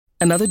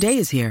Another day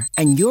is here,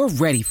 and you're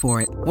ready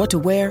for it. What to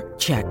wear?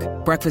 Check.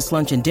 Breakfast,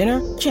 lunch, and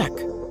dinner? Check.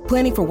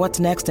 Planning for what's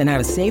next and how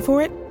to save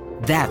for it?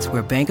 That's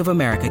where Bank of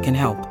America can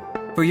help.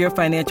 For your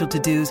financial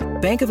to-dos,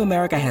 Bank of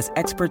America has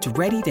experts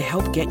ready to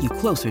help get you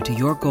closer to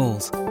your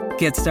goals.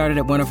 Get started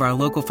at one of our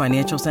local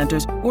financial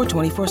centers or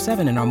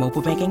 24/7 in our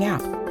mobile banking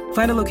app.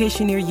 Find a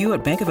location near you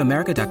at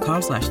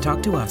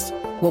bankofamerica.com/talktous.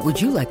 What would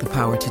you like the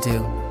power to do?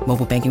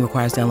 Mobile banking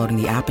requires downloading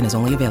the app and is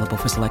only available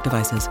for select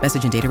devices.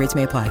 Message and data rates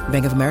may apply.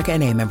 Bank of America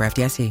N.A., member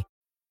FDIC.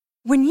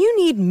 When you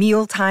need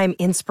mealtime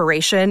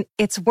inspiration,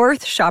 it's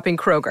worth shopping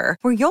Kroger,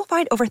 where you'll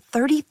find over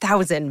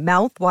 30,000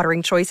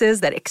 mouth-watering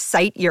choices that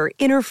excite your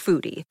inner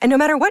foodie. And no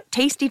matter what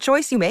tasty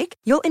choice you make,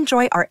 you'll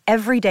enjoy our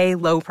everyday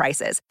low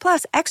prices,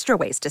 plus extra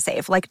ways to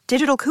save, like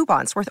digital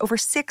coupons worth over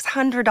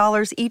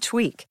 $600 each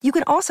week. You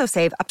can also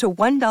save up to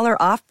 $1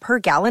 off per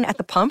gallon at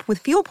the pump with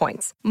fuel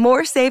points.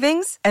 More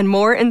savings and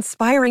more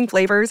inspiring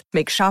flavors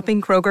make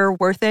shopping Kroger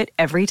worth it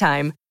every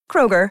time.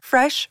 Kroger,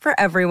 fresh for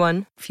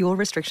everyone. Fuel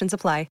restrictions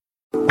apply.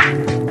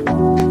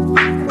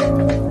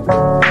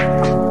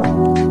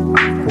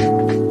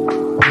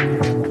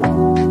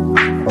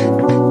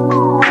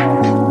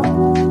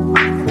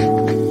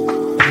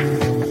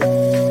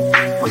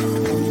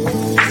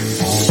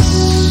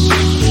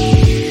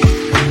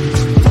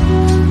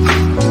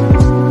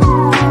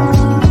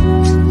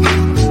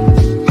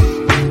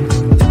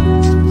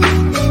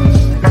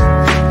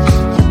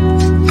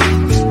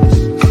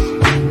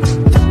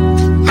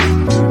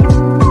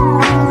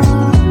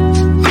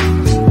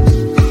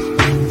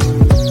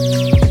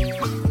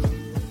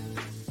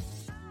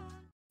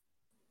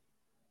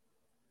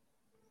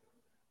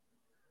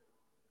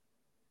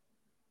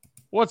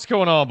 What's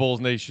going on, Bulls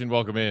Nation?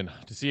 Welcome in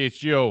to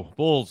CHGO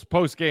Bulls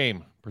Post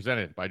Game,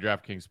 presented by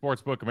DraftKings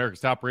Sportsbook, America's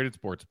top-rated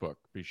sportsbook.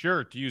 Be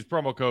sure to use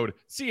promo code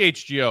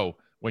CHGO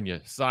when you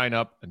sign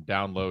up and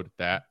download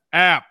that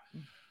app.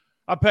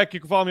 I'm Peck. You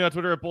can follow me on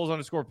Twitter at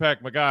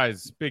Bulls_Peck. My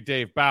guys, Big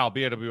Dave, Bow,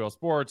 BAWL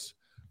Sports,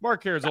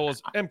 Mark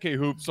Carazolas, MK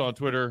Hoops on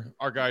Twitter.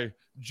 Our guy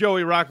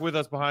Joey Rock with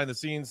us behind the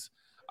scenes,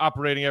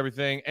 operating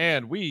everything,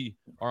 and we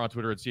are on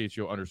Twitter at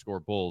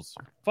CHGO_Bulls.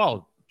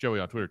 Follow Joey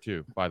on Twitter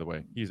too, by the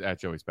way. He's at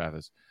Joey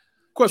Spathis.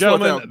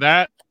 Gentlemen,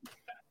 that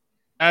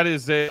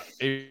is a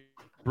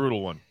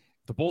brutal one.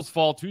 The Bulls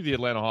fall to the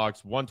Atlanta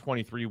Hawks.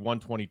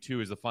 123-122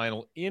 is the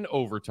final in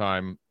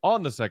overtime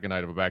on the second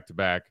night of a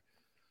back-to-back.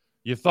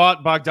 You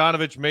thought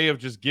Bogdanovich may have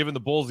just given the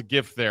Bulls a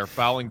gift there,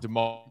 fouling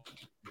DeMar.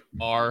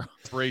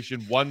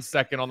 Inspiration, 1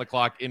 second on the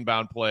clock,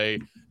 inbound play.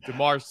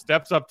 DeMar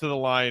steps up to the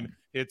line,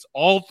 hits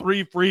all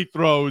 3 free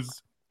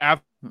throws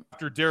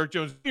after Derek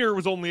Jones Jr.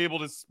 was only able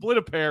to split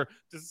a pair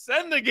to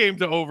send the game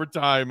to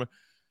overtime.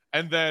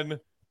 And then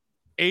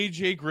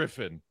AJ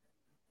Griffin,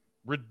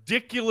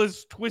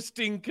 ridiculous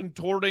twisting,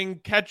 contorting,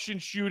 catch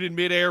and shoot in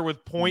midair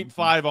with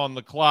 0.5 on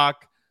the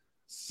clock,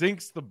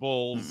 sinks the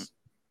Bulls.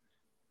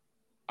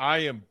 I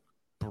am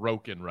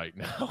broken right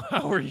now.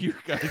 How are you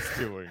guys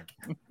doing?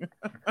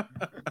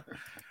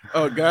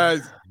 Oh,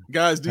 guys,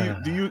 do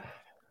you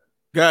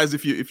guys,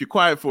 if you're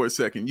quiet for a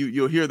second,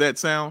 you'll hear that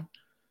sound.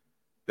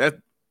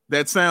 That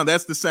sound,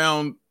 that's the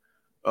sound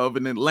of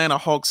an Atlanta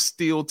Hawks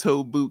steel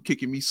toe boot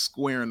kicking me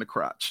square in the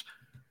crotch.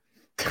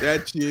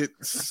 That shit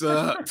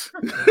sucked.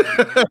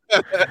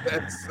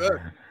 That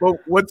sucked.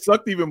 But what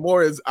sucked even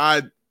more is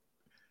I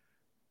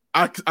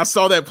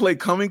saw that play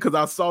coming because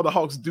I saw the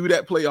Hawks do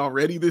that play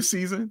already this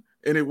season,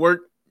 and it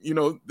worked. You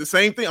know, the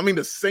same thing. I mean,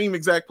 the same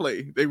exact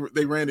play. They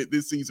ran it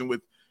this season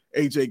with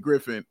AJ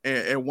Griffin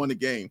and won the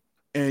game.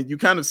 And you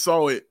kind of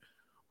saw it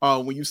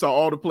when you saw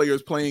all the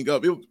players playing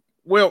up. It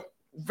was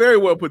very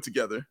well put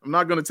together. I'm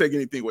not going to take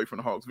anything away from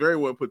the Hawks. Very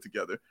well put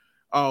together.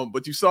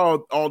 But you saw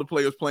all the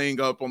players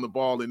playing up on the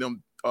ball and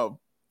them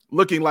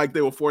looking like they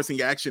were forcing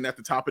action at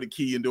the top of the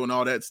key and doing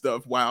all that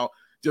stuff, while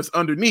just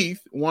underneath,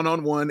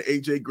 one-on-one,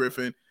 AJ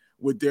Griffin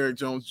with Derek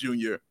Jones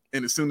Jr.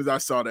 And as soon as I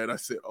saw that, I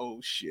said,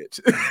 oh, shit.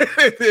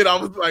 And then I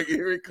was like,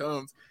 here it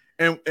comes.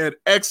 And an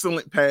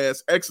excellent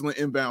pass, excellent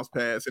inbounds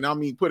pass. And I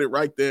mean, put it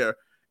right there.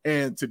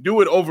 And to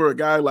do it over a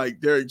guy like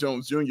Derek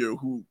Jones Jr.,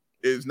 who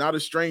is not a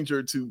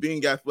stranger to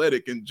being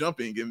athletic and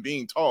jumping and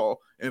being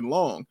tall and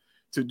long,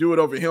 to do it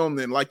over him,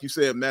 then like you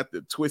said, Matt,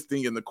 the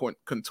twisting and the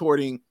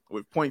contorting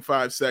with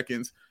 0.5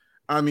 seconds.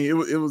 I mean,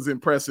 it was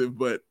impressive,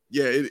 but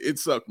yeah, it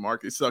sucked,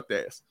 Mark. It sucked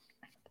ass.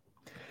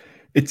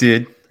 It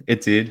did.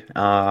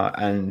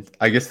 And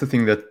I guess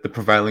the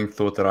prevailing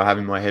thought that I have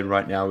in my head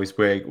right now is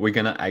we're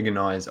going to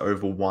agonize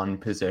over one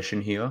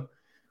possession here,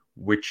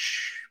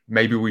 which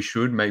maybe we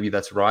should. Maybe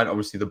that's right.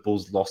 Obviously, the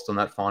Bulls lost on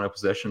that final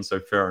possession, so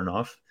fair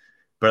enough.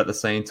 But at the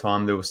same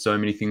time, there were so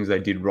many things they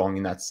did wrong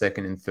in that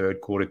second and third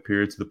quarter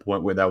period to the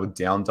point where they were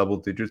down double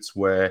digits,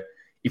 where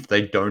if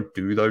they don't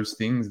do those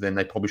things, then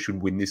they probably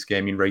should win this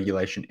game in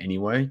regulation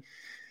anyway.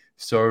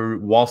 So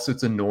whilst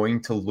it's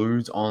annoying to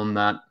lose on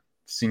that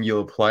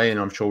singular play, and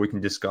I'm sure we can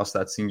discuss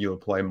that singular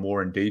play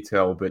more in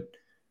detail, but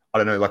I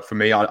don't know, like for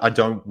me, I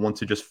don't want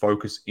to just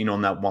focus in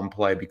on that one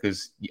play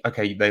because,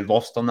 okay, they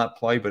lost on that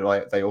play,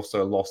 but they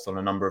also lost on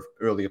a number of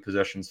earlier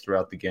possessions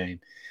throughout the game,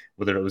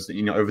 whether it was,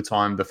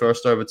 overtime, the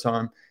first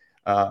overtime,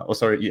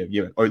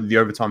 the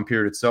overtime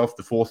period itself,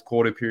 the fourth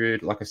quarter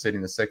period. Like I said,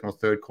 in the second or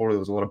third quarter, there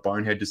was a lot of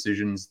bonehead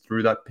decisions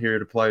through that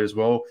period of play as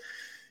well.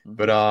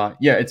 But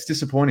it's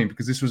disappointing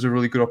because this was a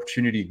really good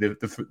opportunity.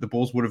 The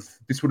Bulls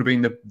this would have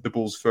been the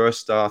Bulls'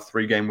 first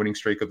 3-game winning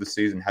streak of the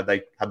season had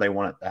they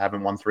won it. They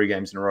haven't won 3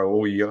 games in a row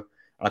all year,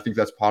 and I think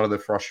that's part of the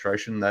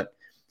frustration that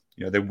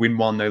they win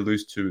 1, they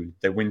lose 2,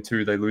 they win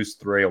 2, they lose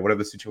 3, or whatever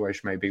the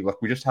situation may be.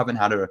 Like we just haven't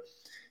had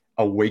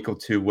a week or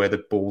two where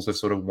the Bulls have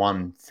sort of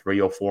won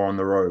 3 or 4 on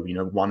the road,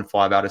 won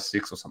 5 out of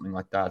 6 or something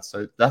like that.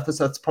 So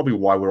that's probably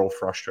why we're all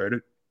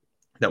frustrated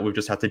that we've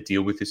just had to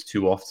deal with this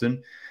too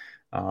often.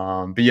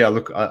 But yeah,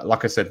 look,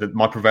 like I said,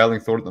 my prevailing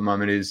thought at the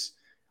moment is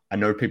I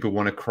know people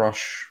want to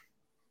crush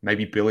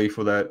maybe Billy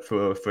for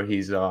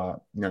his the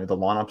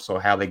lineups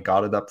or how they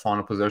guarded that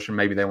final possession.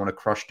 Maybe they want to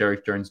crush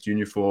Derek Jones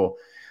Jr. for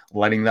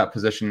letting that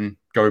possession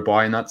go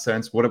by in that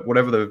sense.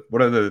 Whatever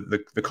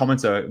the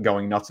comments are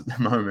going nuts at the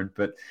moment,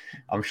 but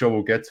I'm sure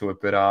we'll get to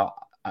it. But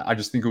I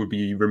just think it would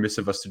be remiss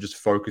of us to just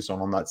focus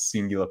on that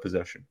singular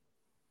possession.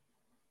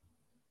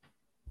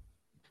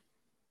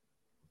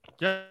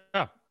 Yeah.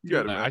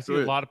 I see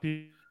a lot of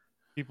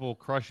people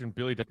crushing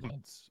Billy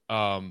Dickens.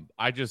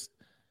 I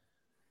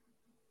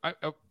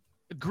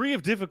degree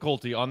of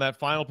difficulty on that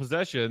final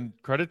possession.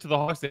 Credit to the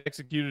Hawks, they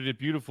executed it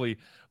beautifully.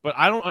 But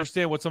I don't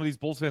understand what some of these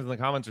Bulls fans in the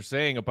comments are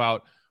saying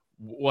about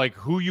like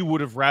who you would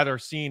have rather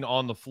seen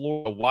on the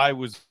floor. Why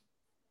was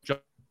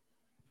just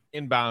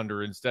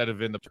inbounder instead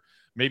of in the?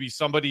 Maybe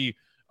somebody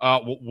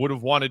would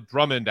have wanted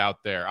Drummond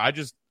out there. I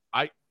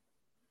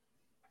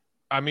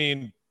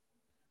mean.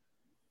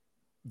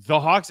 The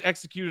Hawks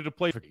executed a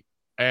play,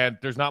 and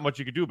there's not much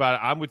you could do about it.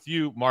 I'm with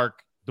you,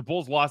 Mark. The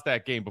Bulls lost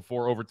that game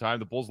before overtime.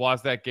 The Bulls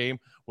lost that game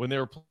when they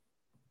were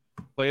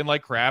playing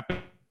like crap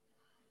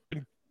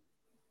and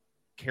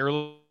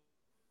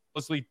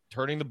carelessly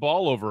turning the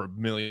ball over a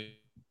million.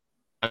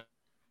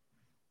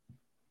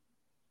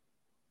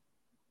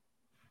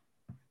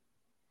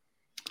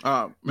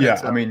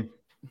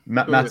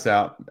 Matt's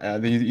out.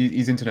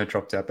 His internet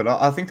dropped out, but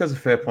I think that's a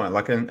fair point.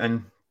 Like,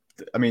 and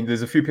I mean,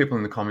 there's a few people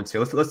in the comments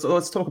here.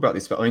 Let's talk about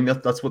this. I mean,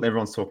 that's what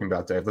everyone's talking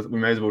about, Dave. We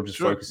may as well just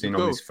focus in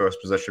on this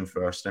first possession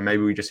first, and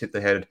maybe we just hit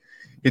that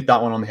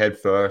one on the head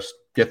first,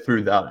 get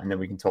through that, and then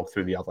we can talk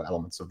through the other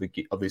elements of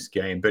this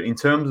game. But in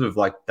terms of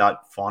like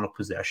that final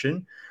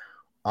possession,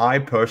 I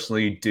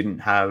personally didn't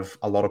have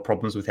a lot of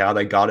problems with how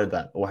they guarded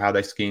that or how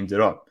they schemed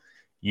it up.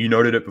 You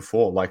noted it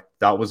before, like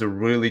that was a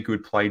really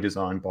good play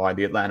design by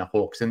the Atlanta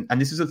Hawks, and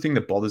this is the thing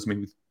that bothers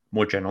me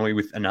more generally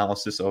with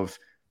analysis of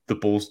the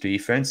Bulls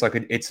defense. Like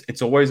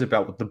it's always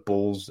about what the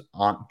Bulls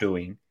aren't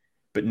doing,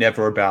 but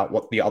never about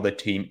what the other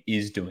team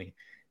is doing.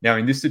 Now,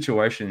 in this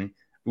situation,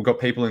 we've got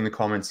people in the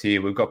comments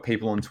here. We've got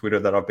people on Twitter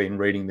that I've been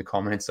reading the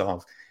comments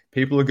of.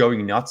 People are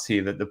going nuts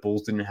here that the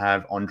Bulls didn't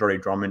have Andre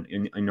Drummond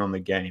in on the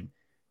game.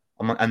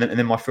 And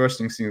then my first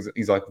instinct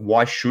is like,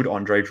 why should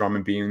Andre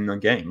Drummond be in the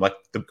game? Like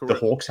the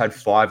Hawks had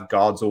 5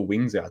 guards or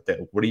wings out there.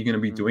 What are you going to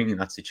be doing in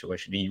that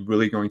situation? Are you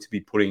really going to be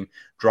putting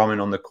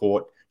Drummond on the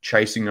court,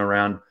 chasing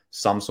around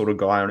some sort of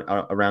guy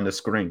around the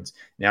screens?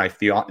 Now, if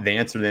the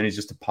answer then is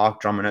just to park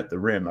Drummond at the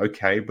rim,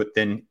 okay, but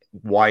then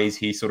why is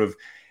he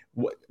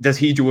does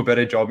he do a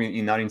better job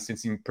in that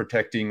instance in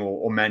protecting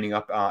or manning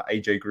up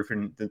AJ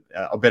Griffin,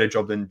 a better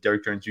job than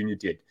Derek Jones Jr.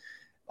 did?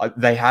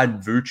 They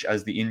had Vooch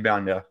as the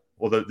inbounder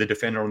or the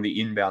defender on the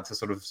inbound to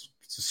sort of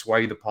to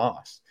sway the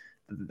pass.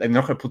 They're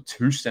not going to put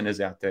 2 centers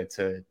out there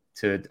to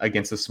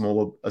against a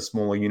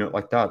smaller unit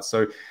like that.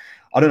 So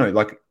I don't know,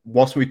 like,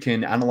 whilst we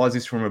can analyze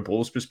this from a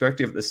Bulls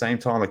perspective, at the same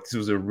time, like, this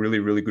was a really,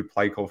 really good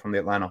play call from the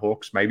Atlanta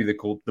Hawks. Maybe the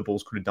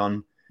Bulls could have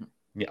done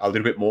a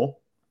little bit more.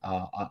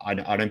 I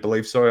don't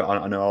believe so.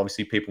 I know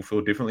obviously people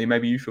feel differently.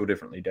 Maybe you feel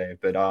differently, Dave.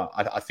 But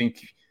I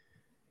think,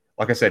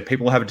 like I said,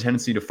 people have a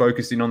tendency to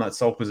focus in on that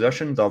sole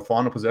possession, the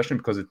final possession,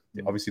 because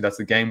obviously that's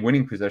the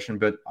game-winning possession.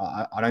 But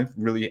I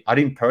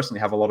didn't personally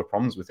have a lot of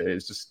problems with it.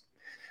 It's just,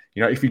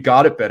 if you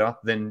guard it better,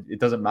 then it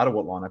doesn't matter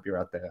what lineup you're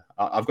out there.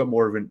 I've got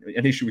more of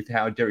an issue with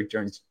how Derek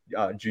Jones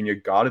Jr.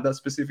 guarded that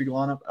specific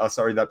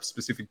that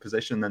specific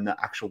possession than the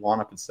actual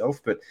lineup itself.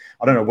 But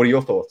I don't know. What are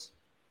your thoughts?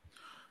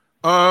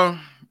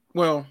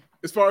 Well,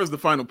 as far as the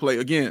final play,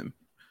 again,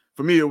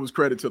 for me, it was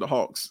credit to the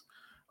Hawks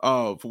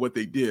for what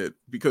they did.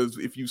 Because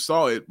if you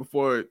saw it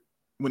before,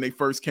 when they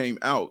first came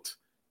out,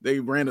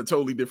 they ran a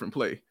totally different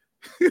play.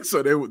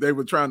 So they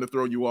were trying to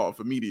throw you off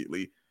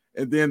immediately.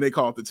 And then they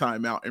called the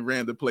timeout and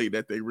ran the play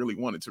that they really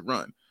wanted to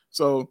run.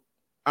 So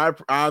I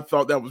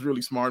thought that was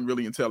really smart and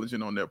really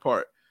intelligent on their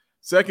part.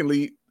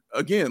 Secondly,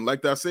 again,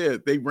 like I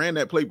said, they ran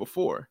that play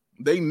before.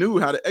 They knew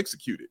how to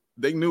execute it.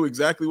 They knew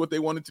exactly what they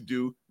wanted to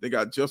do. They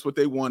got just what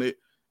they wanted.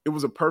 It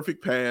was a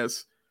perfect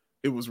pass.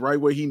 It was right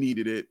where he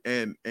needed it,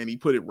 and he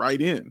put it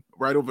right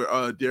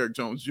over Derek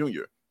Jones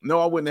Jr. No,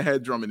 I wouldn't have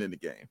had Drummond in the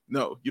game.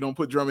 No, you don't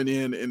put Drummond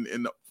in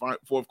the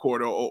fourth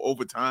quarter or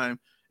overtime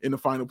in the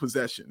final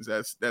possessions.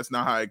 That's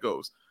not how it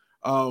goes.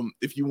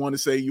 If you want to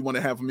say you want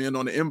to have him in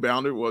on the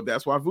inbounder, well,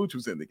 that's why Vooch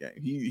was in the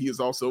game. He is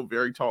also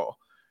very tall.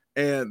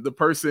 And the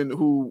person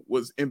who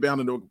was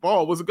inbounding the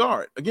ball was a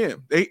guard.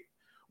 Again,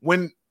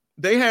 when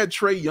they had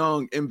Trae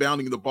Young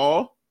inbounding the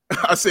ball,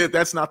 I said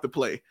that's not the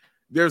play.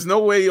 There's no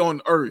way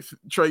on earth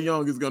Trae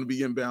Young is going to be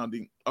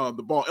inbounding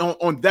the ball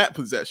on that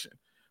possession,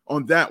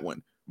 on that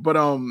one. But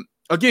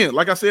again,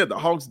 like I said, the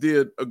Hawks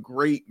did a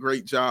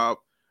great job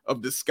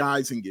of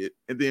disguising it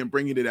and then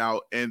bringing it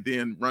out and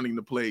then running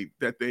the play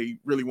that they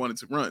really wanted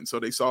to run. So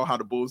they saw how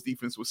the Bulls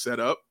defense was set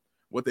up,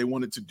 what they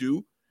wanted to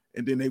do,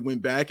 and then they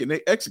went back and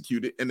they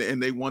executed and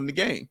they won the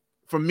game.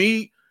 For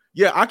me,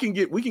 yeah,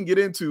 we can get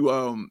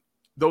into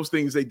those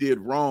things they did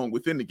wrong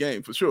within the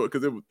game for sure,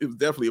 because it was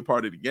definitely a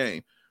part of the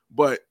game.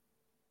 But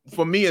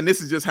for me, and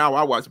this is just how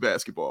I watch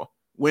basketball,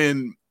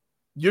 when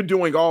you're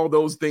doing all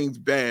those things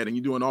bad and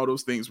you're doing all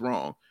those things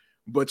wrong,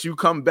 but you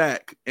come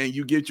back and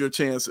you get your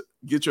chance,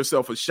 get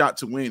yourself a shot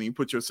to win, and you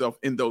put yourself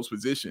in those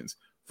positions.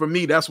 For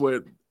me, that's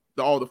where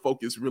all the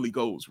focus really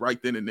goes,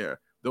 right then and there.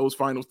 Those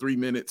final 3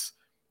 minutes,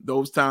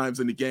 those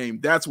times in the game,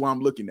 that's what I'm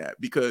looking at.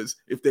 Because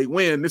if they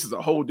win, this is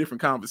a whole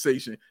different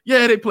conversation.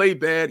 Yeah, they played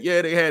bad.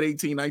 Yeah, they had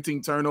 18,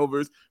 19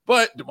 turnovers,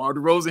 but DeMar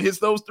DeRozan hits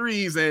those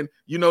threes, and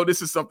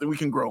this is something we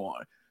can grow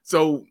on.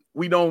 So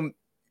we don't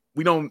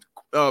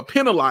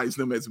penalize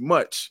them as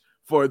much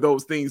for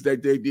those things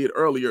that they did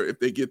earlier if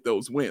they get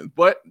those wins,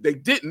 but they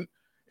didn't.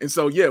 And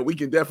so, yeah, we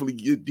can definitely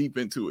get deep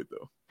into it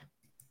though.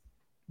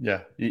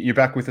 Yeah. You're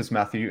back with us,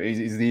 Matthew.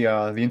 Is the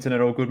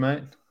internet all good,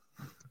 mate?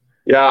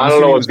 Yeah, I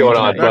don't know what's going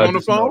on, but on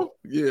the phone?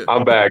 Yeah.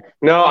 I'm back.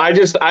 No, I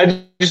just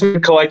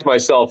collect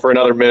myself for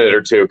another minute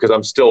or two, because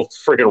I'm still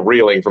freaking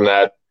reeling from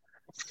that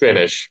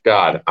finish.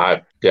 God,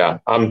 I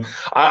don't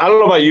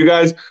know about you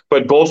guys,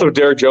 but both of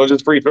Derek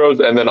Jones's free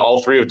throws and then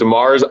all three of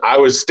DeMar's, I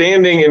was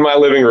standing in my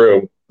living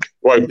room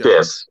like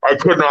this. I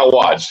could not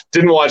watch.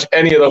 Didn't watch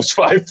any of those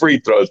 5 free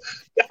throws.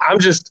 I'm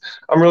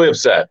really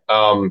upset.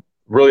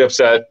 Really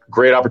upset.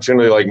 Great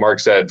opportunity, like Mark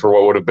said, for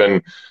what would have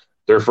been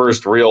their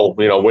first real,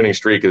 winning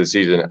streak of the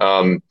season.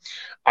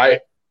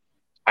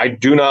 I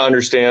do not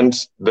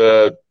understand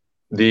the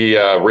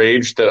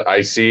rage that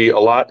I see a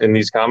lot in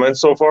these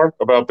comments so far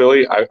about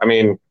Billy. I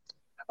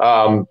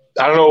don't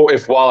know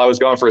if while I was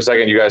gone for a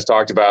second, you guys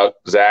talked about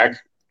Zach.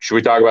 Should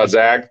we talk about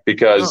Zach?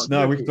 Because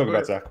no, we can talk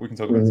about Zach.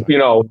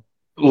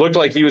 Looked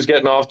like he was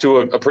getting off to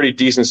a pretty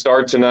decent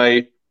start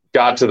tonight.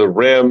 Got to the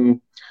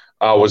rim,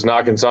 was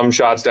knocking some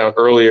shots down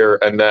earlier,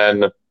 and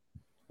then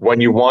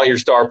when you want your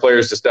star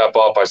players to step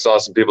up, I saw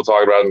some people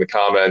talking about it in the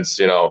comments.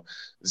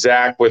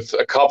 Zach with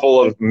a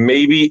couple of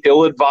maybe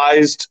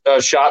ill-advised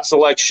shot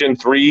selection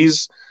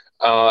threes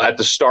at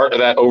the start of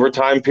that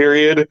overtime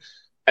period,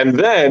 and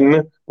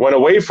then went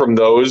away from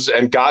those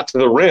and got to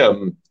the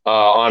rim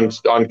on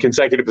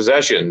consecutive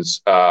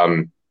possessions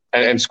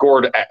and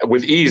scored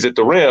with ease at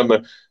the rim.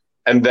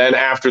 And then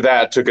after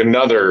that took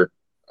another,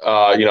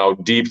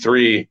 deep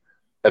three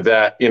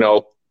that,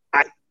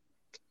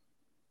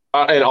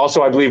 and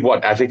also I believe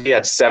I think he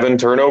had 7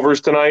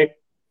 turnovers tonight,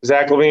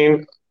 Zach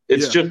LaVine.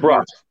 It's just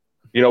rough.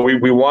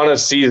 We want to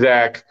see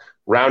Zach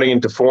rounding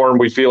into form.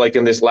 We feel like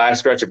in this last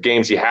stretch of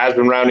games, he has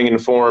been rounding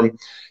into form.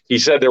 He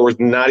said there was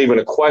not even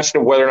a question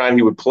of whether or not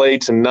he would play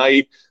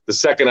tonight, the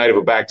second night of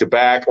a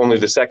back-to-back, only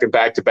the second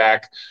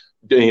back-to-back,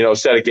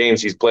 set of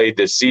games he's played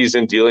this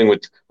season, dealing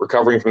with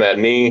recovering from that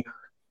knee.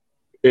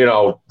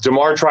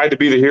 DeMar tried to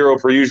be the hero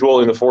per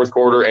usual in the fourth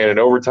quarter and in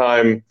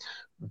overtime.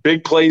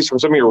 Big plays from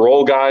some of your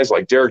role guys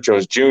like Derek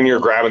Jones Jr.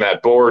 grabbing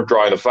that board,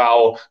 drawing the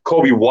foul.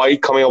 Kobe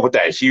White coming up with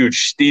that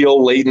huge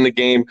steal late in the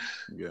game.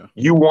 Yeah.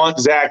 You want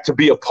Zach to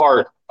be a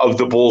part of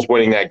the Bulls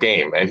winning that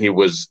game, and he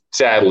was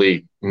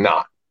sadly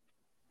not.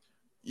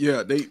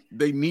 Yeah,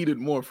 they needed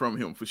more from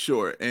him for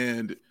sure.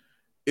 And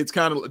it's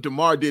kind of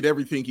DeMar did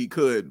everything he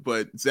could,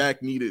 but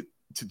Zach needed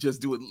to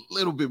just do a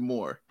little bit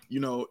more.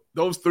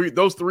 Those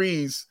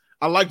threes,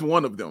 I liked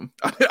one of them.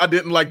 I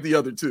didn't like the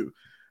other two.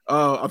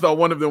 I thought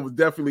one of them was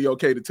definitely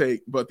okay to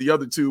take, but the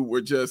other two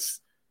were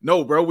just,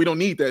 no, bro, we don't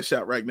need that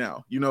shot right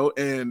now,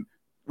 and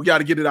we got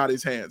to get it out of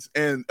his hands.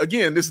 And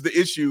again, this is the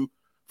issue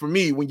for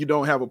me when you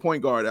don't have a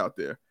point guard out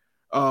there,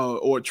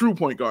 or a true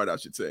point guard, I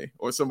should say,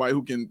 or somebody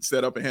who can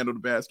set up and handle the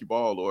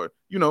basketball, or,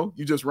 you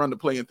just run the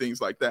play and things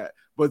like that.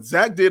 But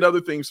Zach did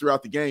other things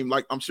throughout the game,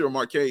 like I'm sure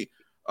Marquet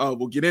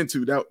will get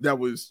into, that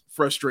was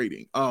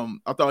frustrating.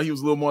 I thought he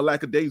was a little more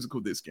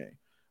lackadaisical this game.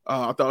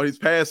 I thought his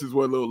passes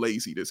were a little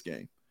lazy this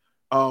game.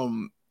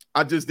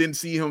 I just didn't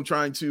see him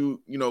trying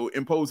to,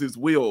 impose his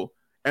will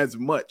as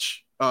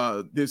much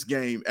this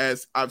game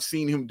as I've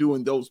seen him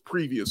doing those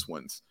previous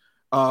ones.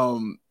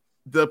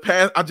 The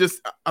pass,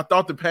 I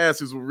thought the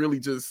passes were really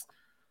just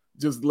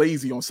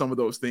lazy on some of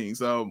those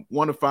things. 1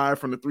 of 5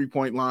 from the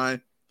 3-point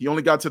line. He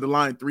only got to the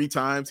line 3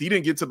 times. He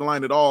didn't get to the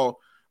line at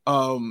all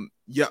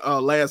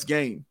last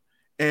game.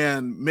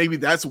 And maybe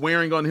that's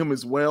wearing on him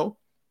as well.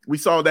 We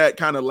saw that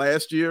kind of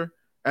last year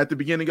at the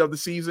beginning of the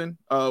season,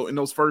 in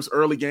those first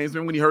early games.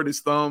 Remember when he hurt his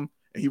thumb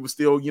and he was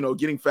still,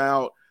 getting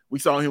fouled? We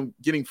saw him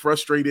getting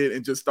frustrated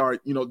and just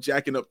start,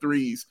 jacking up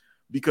threes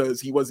because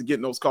he wasn't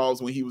getting those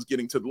calls when he was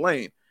getting to the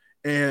lane.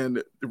 And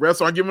the refs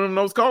aren't giving him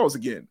those calls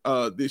again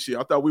this year.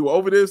 I thought we were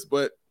over this,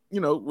 but,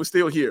 we're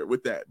still here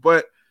with that.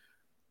 But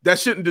that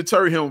shouldn't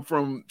deter him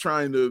from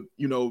trying to,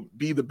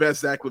 be the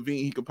best Zach LaVine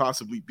he could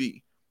possibly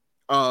be.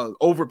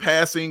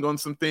 Overpassing on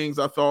some things,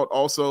 I thought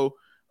also,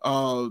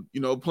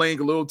 playing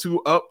a little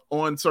too up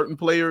on certain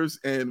players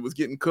and was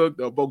getting cooked.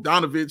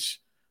 Bogdanovich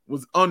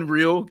was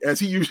unreal, as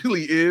he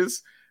usually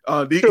is.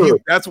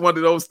 That's one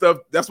of those stuff.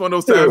 That's one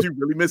of those times you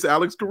really miss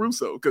Alex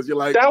Caruso, because you're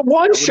like, that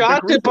one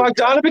shot that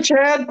Bogdanovich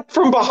had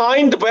from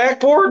behind the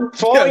backboard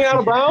falling out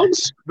of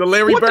bounds. The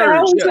Larry Bird. What the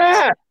hell is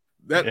that?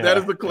 That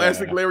is the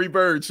classic Larry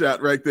Bird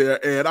shot right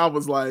there. And I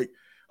was like,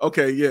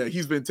 okay, yeah,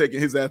 he's been taking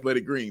his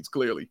athletic greens,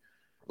 clearly.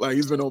 Like,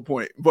 he's been on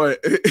point.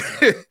 But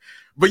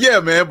but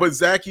yeah, man, but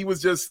Zach, it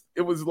was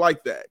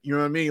like that. You know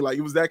what I mean? Like,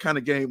 it was that kind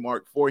of game,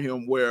 Mark, for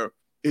him, where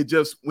it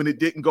just, when it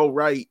didn't go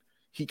right,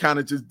 he kind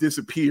of just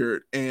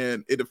disappeared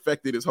and it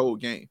affected his whole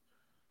game.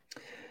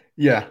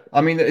 Yeah. I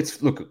mean,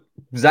 look,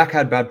 Zach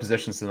had bad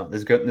possessions tonight.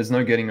 There's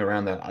no getting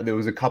around that. There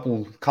was a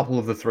couple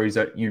of the threes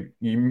that you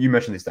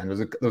mentioned this, Dan.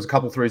 There was a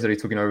couple of threes that he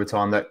took in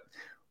overtime that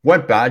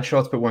weren't bad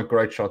shots, but weren't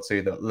great shots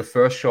either. The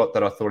first shot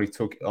that I thought he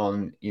took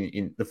on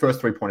in the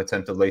first 3-point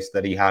attempt, at least,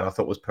 that he had, I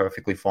thought was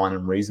perfectly fine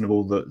and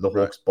reasonable. The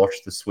Hawks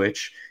botched the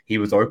switch. He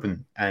was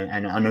open,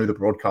 and I know the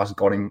broadcast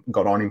got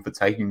on him for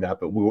taking that,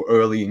 but we were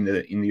early in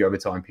the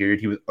overtime period.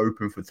 He was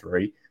open for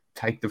three.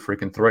 Take the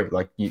freaking three.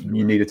 Like,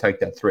 you need to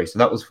take that three. So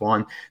that was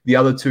fine. The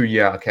other two,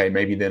 okay,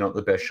 maybe they're not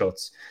the best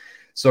shots.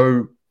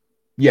 So,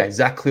 yeah,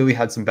 Zach clearly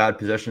had some bad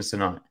possessions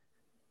tonight,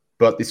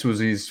 but this was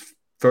his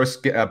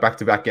first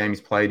back-to-back game he's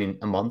played in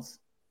a month.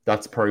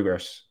 That's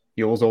progress.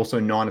 He was also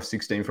 9 of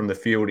 16 from the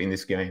field in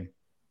this game.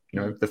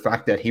 The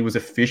fact that he was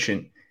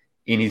efficient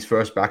in his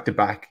first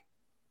back-to-back,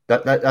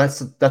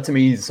 that to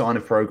me is a sign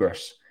of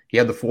progress. He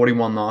had the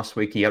 41 last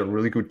week. He had a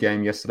really good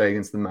game yesterday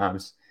against the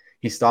Mavs.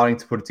 He's starting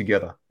to put it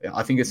together.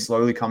 I think it's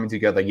slowly coming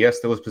together.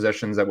 Yes, there was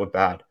possessions that were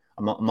bad.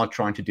 I'm not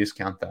trying to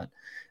discount that.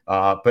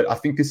 But I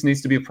think this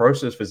needs to be a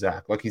process for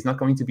Zach. Like, he's not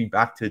going to be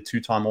back to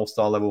 2-time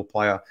All-Star level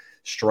player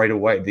straight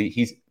away.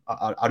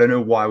 I don't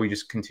know why we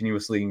just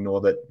continuously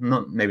ignore that.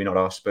 Maybe not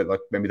us, but like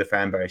maybe the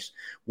fan base.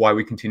 Why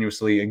we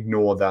continuously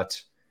ignore that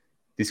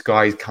this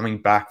guy is coming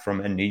back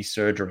from a knee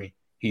surgery.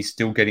 He's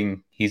still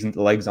getting his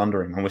legs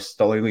under him, and we're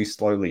slowly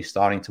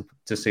starting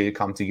to see it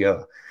come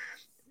together.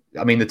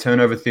 I mean, the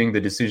turnover thing,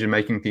 the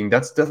decision-making thing,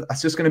 that's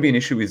just going to be an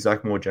issue with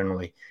Zach more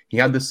generally. He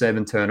had the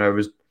 7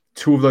 turnovers.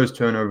 2 of those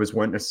turnovers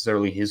weren't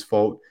necessarily his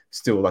fault.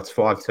 Still, that's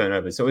 5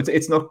 turnovers. So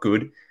it's not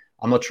good.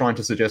 I'm not trying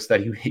to suggest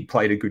that he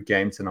played a good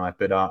game tonight,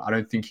 but I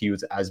don't think he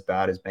was as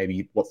bad as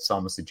maybe what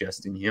some are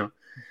suggesting here.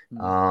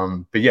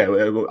 But yeah,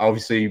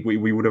 obviously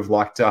we would have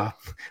liked them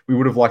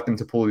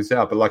to pull this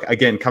out. But like,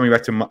 again, coming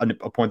back to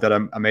a point that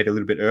I made a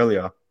little bit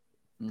earlier,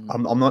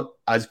 I'm not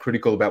as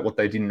critical about what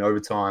they did in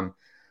overtime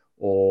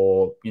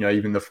or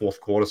even the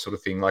fourth quarter sort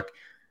of thing. Like,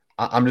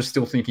 I'm just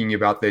still thinking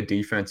about their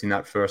defense in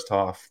that first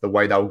half, the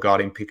way they were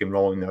guarding pick and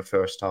roll in that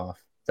first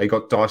half. They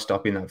got diced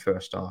up in that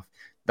first half.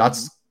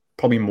 That's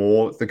probably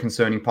more the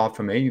concerning part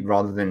for me,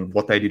 rather than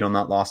what they did on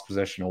that last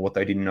possession or what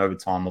they did in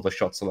overtime or the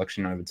shot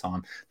selection in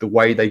overtime. The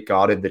way they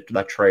guarded that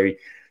Trae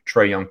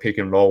Young pick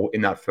and roll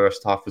in that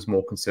first half was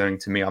more concerning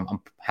to me. I'm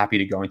happy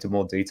to go into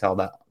more detail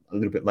that a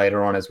little bit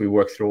later on as we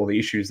work through all the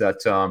issues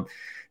that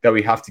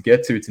we have to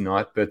get to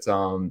tonight. But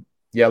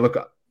yeah,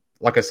 look,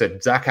 like I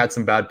said, Zach had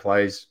some bad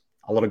plays.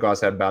 A lot of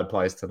guys had bad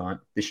plays tonight.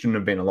 This shouldn't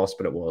have been a loss,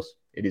 but it was.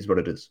 It is what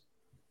it is.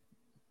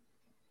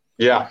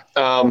 Yeah.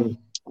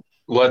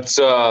 Let's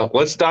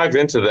dive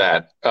into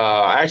that.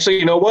 Actually,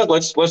 you know what?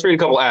 Let's read a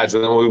couple ads,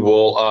 and then we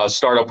will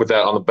start up with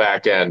that on the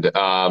back end.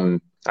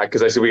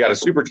 Because I see we got a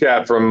super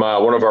chat from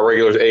one of our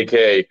regulars,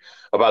 AK,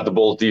 about the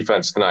Bulls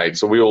defense tonight.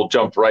 So we will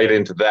jump right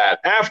into that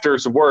after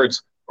some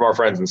words from our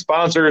friends and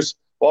sponsors.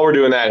 While we're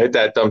doing that, hit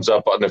that thumbs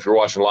up button if you're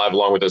watching live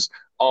along with us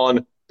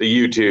on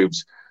the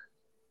YouTubes.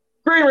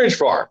 Green Ridge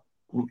Farm,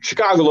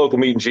 Chicago local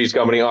meat and cheese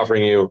company,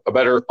 offering you a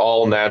better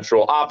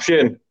all-natural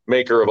option.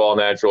 Maker of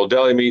all-natural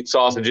deli meat,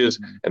 sausages,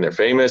 and their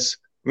famous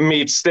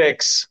meat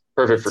sticks.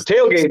 Perfect for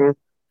tailgating.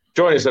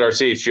 Join us at our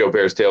CHGO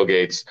Bears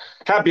tailgates.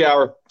 Happy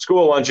hour,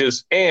 school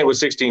lunches, and with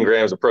 16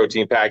 grams of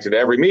protein packed into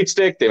every meat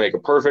stick, they make a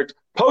perfect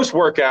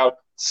post-workout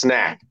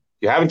snack. If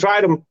you haven't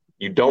tried them,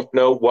 you don't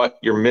know what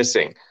you're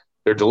missing.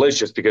 They're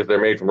delicious because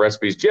they're made from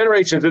recipes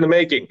generations in the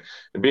making.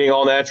 And being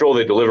all natural,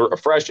 they deliver a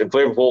fresh and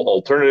flavorful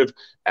alternative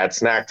at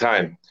snack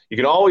time. You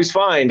can always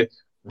find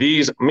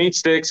these meat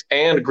sticks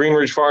and Green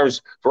Ridge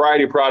Farms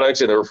variety of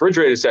products in the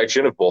refrigerated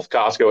section of both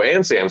Costco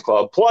and Sam's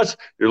Club, plus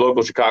your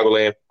local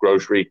Chicagoland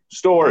grocery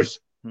stores.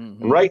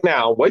 And right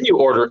now, when you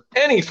order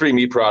any 3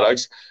 meat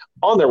products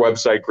on their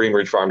website,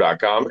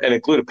 greenridgefarm.com, and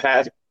include a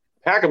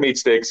pack of meat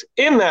sticks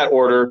in that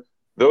order,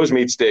 those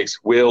meat sticks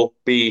will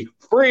be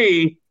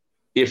free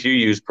if you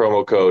use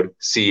promo code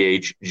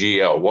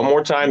CHGO. One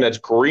more time, that's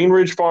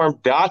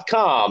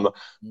greenridgefarm.com.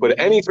 Put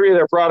any 3 of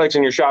their products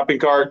in your shopping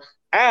cart,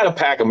 add a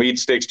pack of meat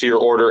sticks to your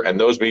order, and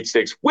those meat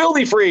sticks will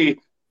be free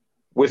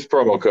with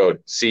promo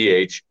code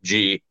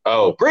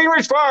CHGO. Green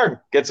Ridge Farm,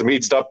 get some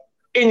meat stuff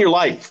in your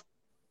life.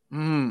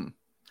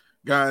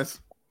 Guys,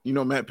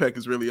 Matt Peck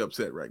is really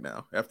upset right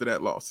now after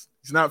that loss.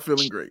 He's not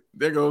feeling great.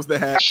 There goes the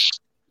hat.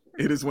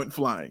 It just went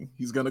flying.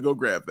 He's going to go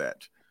grab that.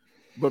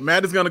 But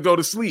Matt is going to go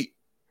to sleep.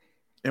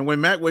 And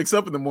when Matt wakes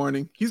up in the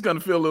morning, he's going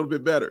to feel a little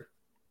bit better.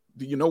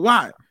 Do you know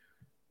why?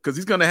 Because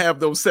he's going to have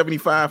those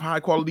 75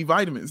 high-quality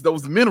vitamins,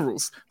 those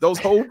minerals, those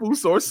whole food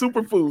source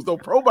superfoods, those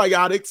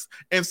probiotics,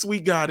 and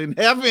sweet God in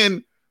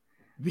heaven,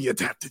 the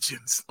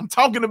adaptogens. I'm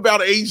talking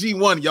about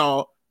AG1,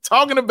 y'all.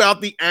 Talking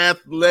about the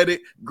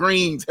Athletic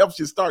Greens. Helps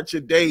you start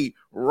your day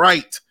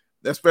right.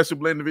 That special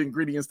blend of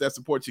ingredients that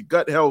support your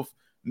gut health,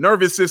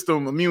 nervous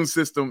system, immune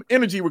system,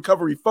 energy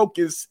recovery,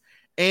 focus,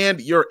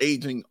 and your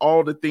aging.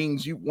 All the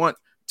things you want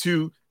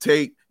to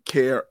take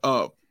care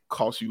of.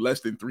 Costs you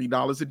less than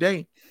 $3 a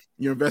day.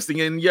 You're investing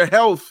in your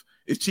health.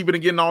 It's cheaper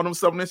than getting all them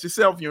supplements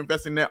yourself. You're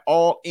investing in that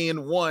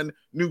all-in-one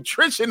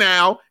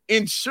nutritional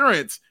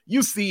insurance.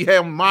 You see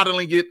him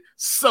modeling it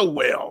so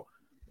well.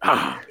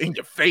 In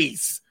your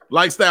face.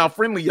 Lifestyle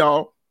friendly,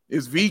 y'all.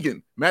 It's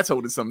vegan. Matt's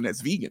holding something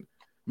that's vegan.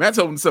 Matt's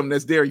holding something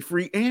that's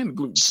dairy-free and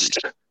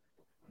gluten-free.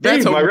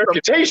 That's my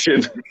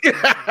reputation.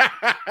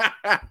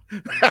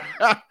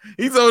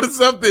 He's holding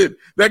something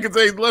that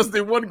contains less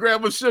than 1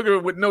 gram of sugar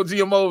with no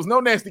GMOs,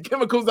 no nasty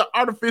chemicals or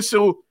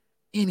artificial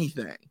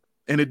anything.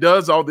 And it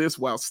does all this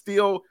while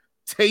still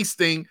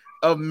tasting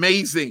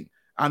amazing.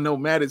 I know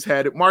Matt has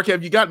had it. Mark,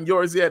 have you gotten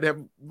yours yet?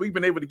 Have we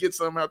been able to get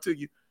some out to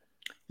you?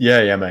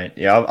 Yeah, mate.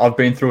 Yeah, I've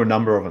been through a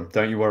number of them.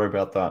 Don't you worry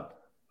about that.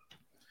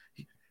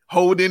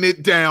 Holding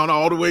it down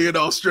all the way in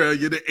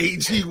Australia, the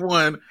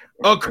AG1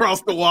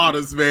 across the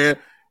waters, man.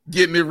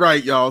 Getting it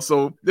right, y'all.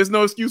 So there's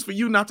no excuse for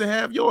you not to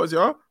have yours,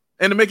 y'all.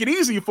 And to make it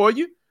easier for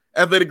you,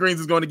 Athletic Greens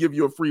is going to give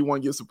you a free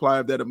 1-year supply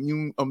of that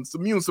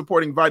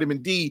immune-supporting vitamin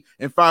D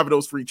and 5 of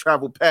those free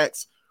travel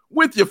packs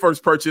with your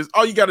first purchase.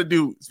 All you got to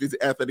do is visit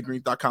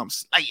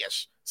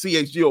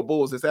athleticgreens.com/CHGO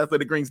Bulls. That's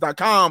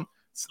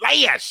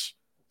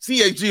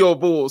athleticgreens.com/CHGO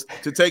Bulls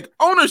to take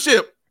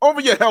ownership over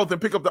your health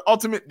and pick up the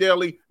ultimate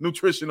daily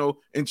nutritional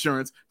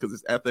insurance because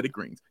it's Athletic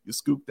Greens. You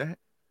scoop that,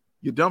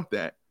 you dump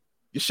that,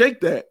 you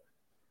shake that,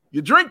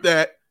 you drink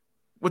that.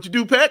 What you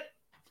do, Pat?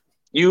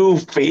 You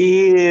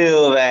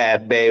feel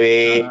that,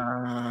 baby.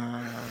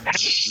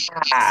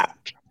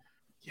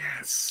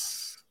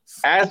 Yes.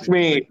 Ask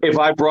me if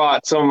I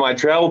brought some of my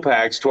travel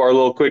packs to our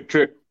little quick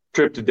trip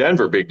to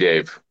Denver, Big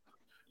Dave.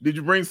 Did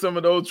you bring some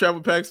of those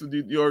travel packs with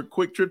your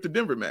quick trip to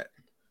Denver, Matt?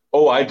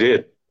 Oh, I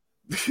did.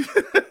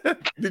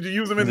 Did you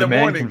use them in the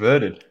man morning?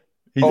 Converted.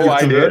 He's I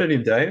converted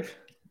him, Dave.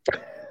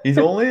 He's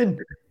all in.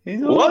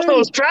 Love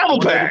those travel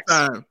packs.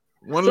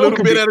 One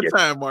little bit at a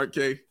time, Mark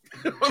K.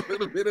 One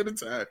little bit at a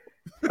time.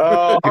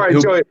 All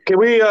right, Joey. Can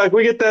we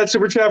get that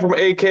super chat from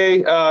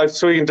AK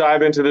so we can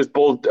dive into this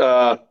bold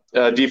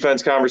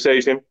defense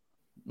conversation?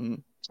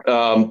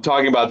 Mm-hmm.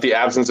 Talking about the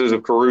absences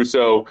of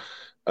Caruso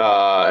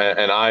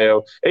and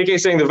Io. AK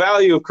saying the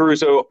value of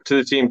Caruso to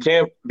the team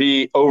can't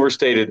be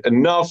overstated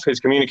enough. His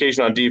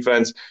communication on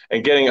defense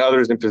and getting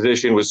others in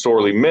position was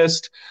sorely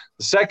missed.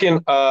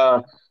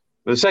 The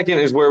second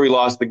is where we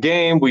lost the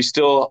game. We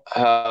still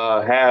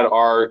had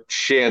our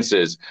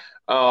chances.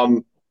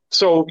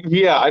 So,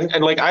 yeah, I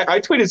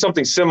tweeted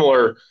something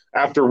similar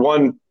after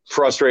one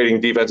frustrating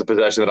defensive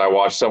possession that I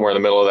watched somewhere in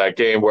the middle of that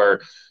game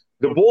where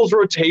the Bulls'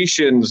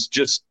 rotations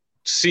just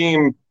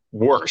seem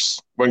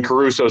worse when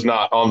Caruso's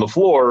not on the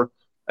floor.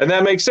 And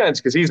that makes sense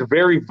because he's a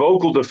very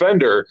vocal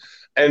defender.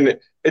 And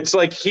it's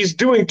like he's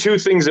doing two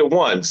things at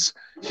once.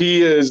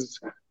 He is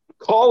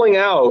calling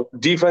out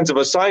defensive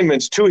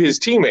assignments to his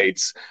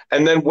teammates.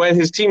 And then when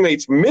his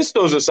teammates miss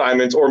those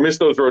assignments or miss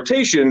those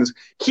rotations,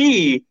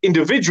 he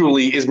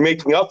individually is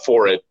making up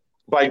for it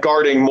by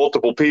guarding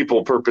multiple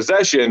people per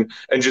possession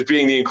and just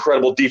being the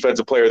incredible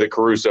defensive player that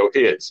Caruso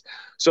is.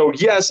 So,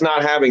 yes,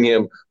 not having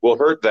him will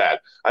hurt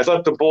that. I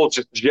thought the Bulls,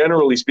 just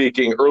generally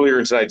speaking, earlier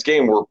in tonight's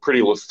game were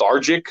pretty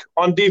lethargic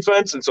on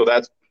defense, and so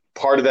that's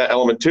part of that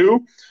element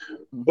too.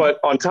 But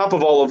on top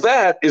of all of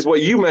that is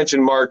what you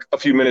mentioned, Mark, a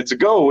few minutes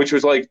ago, which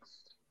was like,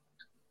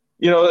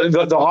 you know,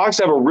 the Hawks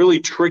have a really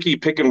tricky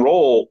pick and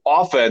roll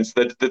offense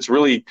that's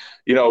really,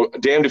 you know,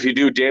 damned if you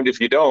do, damned if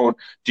you don't.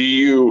 Do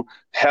you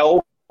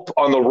help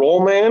on the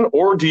roll man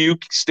or do you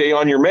stay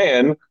on your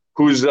man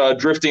who's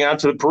drifting out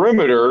to the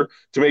perimeter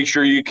to make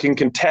sure you can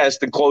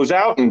contest and close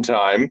out in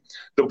time?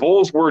 The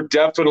Bulls were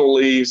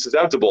definitely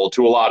susceptible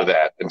to a lot of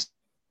that in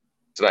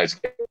tonight's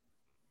game.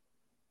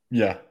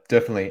 Yeah,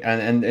 definitely.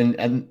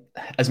 And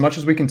as much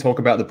as we can talk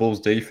about the Bulls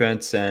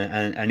defense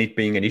and it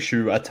being an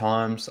issue at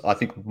times, I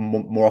think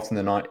more often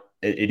than not,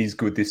 it is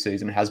good this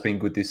season. It has been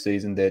good this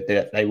season.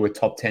 They were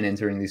top 10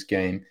 entering this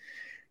game.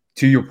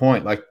 To your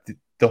point, like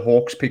the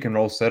Hawks pick and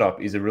roll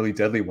setup is a really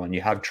deadly one.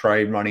 You have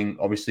Trey running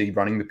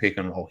the pick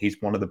and roll. He's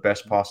one of the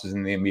best passers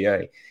in the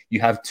NBA.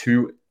 You have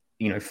two,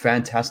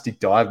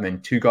 fantastic dive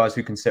men, two guys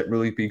who can set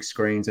really big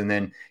screens and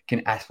then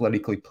can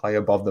athletically play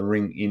above the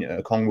ring in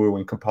Okongwu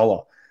and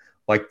Kapola.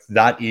 Like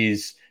that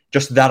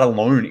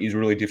alone is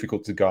really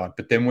difficult to guard.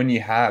 But then when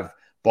you have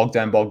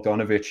Bogdan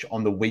Bogdanovic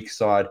on the weak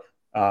side,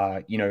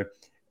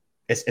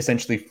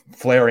 essentially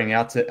flaring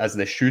out as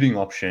their shooting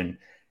option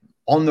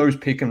on those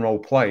pick and roll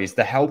plays,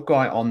 the help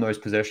guy on those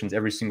possessions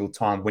every single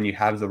time when you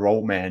have the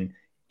roll man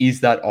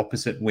is that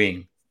opposite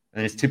wing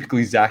And it's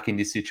typically Zach in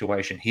this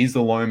situation. He's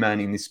the low man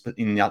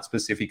in that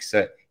specific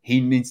set. He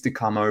needs to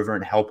come over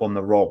and help on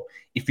the roll.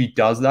 If he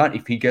does that,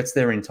 if he gets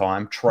there in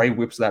time, Trey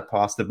whips that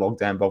past to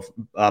Bogdan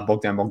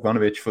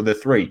Bogdanovic for the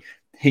three.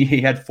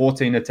 He had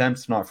 14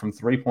 attempts tonight from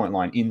three-point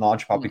line, in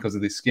large part because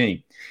of this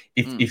scheme.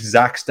 If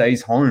Zach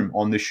stays home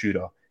on the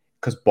shooter,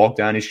 because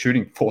Bogdan is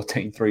shooting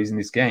 14 threes in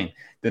this game,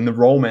 then the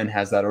roll man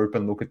has that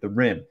open look at the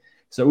rim.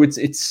 So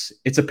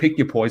it's a pick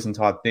your poison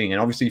type thing.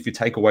 And obviously, if you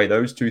take away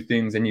those two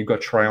things, then you've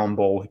got Trey on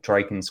ball.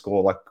 Trey can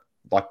score like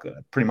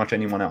pretty much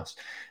anyone else.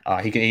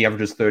 He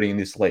averages 30 in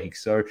this league.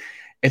 So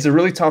it's a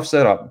really tough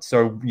setup.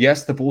 So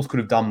yes, the Bulls could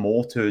have done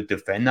more to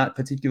defend that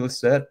particular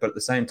set, but at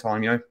the same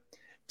time,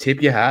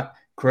 tip your hat,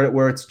 credit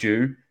where it's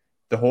due.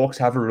 The Hawks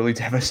have a really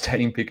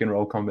devastating pick and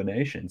roll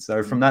combination.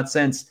 So from that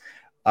sense,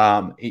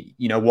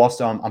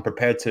 whilst I'm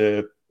prepared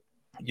to,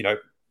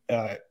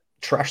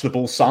 trash the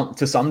Bulls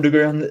to some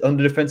degree on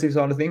the defensive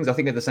side of things, I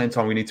think at the same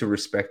time we need to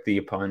respect the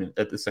opponent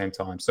at the same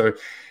time. So,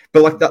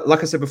 but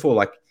like I said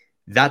before,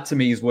 that to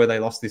me is where they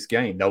lost this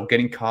game. They were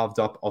getting carved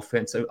up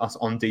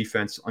on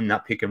defense on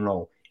that pick and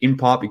roll, in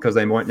part because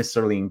they weren't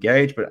necessarily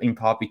engaged, but in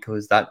part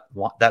because that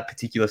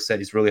particular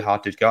set is really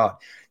hard to guard.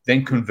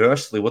 Then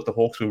conversely, what the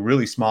Hawks were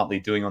really smartly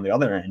doing on the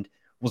other end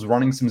was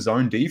running some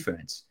zone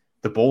defense.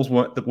 The Bulls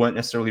weren't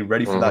necessarily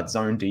ready for that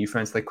zone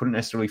defense. They couldn't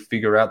necessarily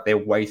figure out their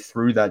way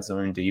through that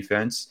zone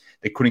defense.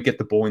 They couldn't get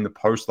the ball in the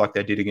post like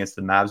they did against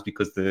the Mavs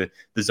because the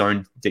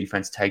zone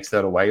defense takes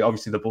that away.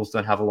 Obviously, the Bulls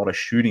don't have a lot of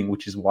shooting,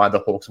 which is why the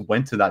Hawks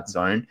went to that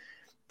zone.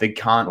 They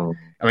can't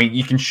 – I mean,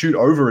 you can shoot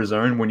over a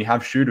zone when you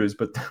have shooters,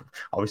 but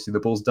obviously the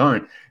Bulls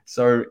don't.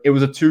 So it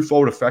was a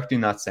twofold effect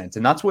in that sense,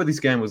 and that's where this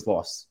game was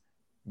lost.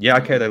 Yeah,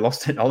 okay, they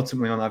lost it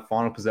ultimately on that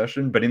final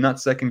possession, but in that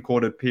second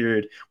quarter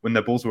period, when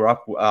the Bulls were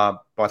up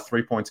by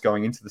 3 points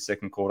going into the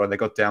second quarter, they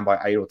got down by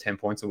 8 or 10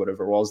 points or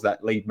whatever it was.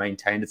 That lead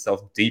maintained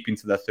itself deep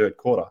into the third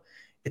quarter.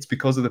 It's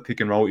because of the pick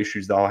and roll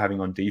issues they were having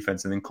on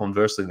defense, and then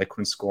conversely, they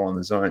couldn't score on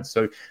the zone.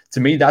 So to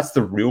me, that's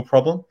the real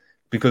problem,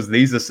 because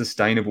these are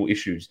sustainable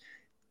issues.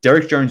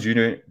 Derek Jones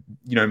Jr.,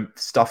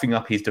 stuffing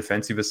up his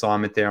defensive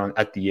assignment there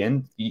at the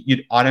end,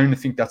 I don't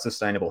think that's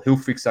sustainable. He'll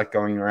fix that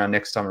going around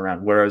next time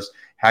around. Whereas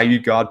how you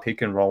guard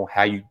pick and roll,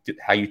 how you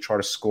try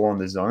to score on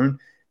the zone,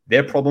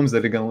 they're problems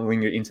that are going to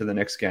linger into the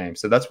next game.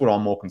 So that's what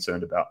I'm more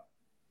concerned about.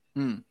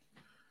 And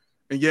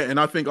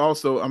I think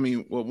also,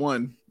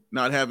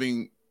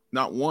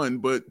 not one,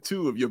 but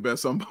two of your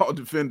best on-ball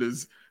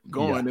defenders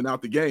going and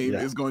out the game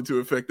is going to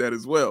affect that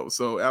as well.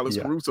 So Alex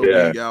Caruso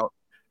being out,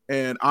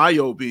 and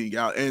Ayo being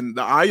out. And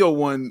the Ayo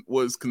one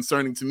was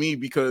concerning to me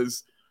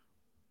because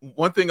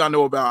one thing I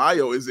know about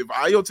Ayo is if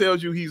Ayo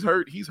tells you he's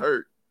hurt, he's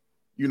hurt.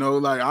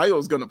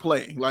 Ayo's going to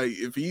play.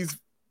 If he's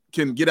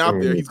can get out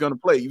there, he's going to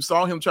play. You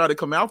saw him try to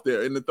come out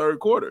there in the third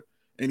quarter,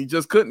 and he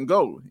just couldn't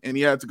go, and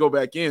he had to go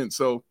back in.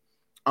 So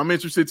I'm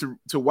interested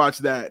to watch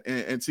that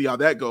and see how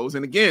that goes.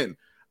 And again,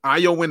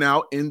 Ayo went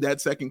out in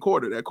that second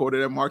quarter, that quarter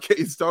that Marquez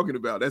is talking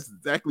about. That's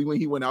exactly when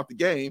he went out the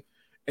game.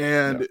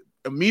 And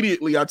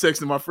immediately I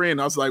texted my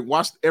friend. I was like,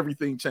 watch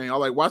everything change. I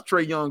was like, watch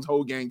Trae Young's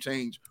whole game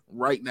change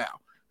right now.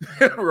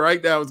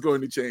 Right now it's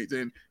going to change.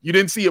 And you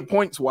didn't see it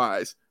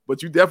points-wise,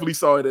 but you definitely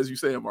saw it, as you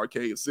say,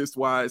 Marquez,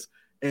 assist-wise,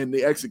 and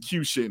the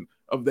execution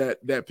of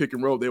that pick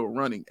and roll they were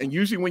running. And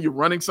usually when you're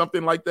running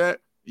something like that,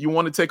 you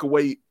want to take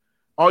away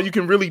 – all you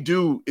can really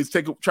do is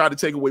try to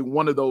take away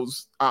one of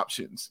those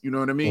options. You know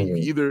what I mean? You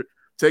either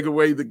take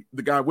away the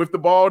guy with the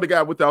ball, the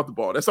guy without the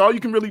ball. That's all you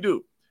can really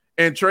do.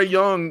 And Trae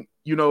Young,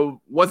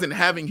 wasn't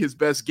having his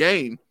best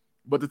game.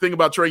 But the thing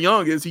about Trae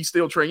Young is he's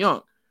still Trae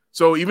Young.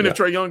 So even if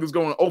Trae Young is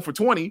going 0 for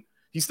 20,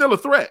 he's still a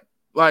threat.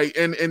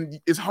 And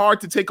it's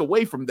hard to take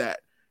away from that.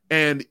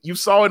 And you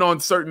saw it on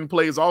certain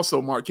plays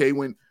also, Marquez,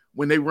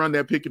 when they run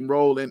that pick and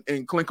roll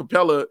and Clint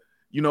Capella,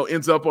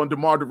 ends up on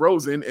DeMar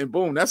DeRozan, and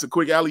boom, that's a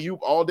quick alley-oop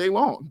all day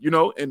long,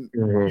 and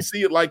you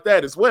see it like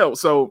that as well.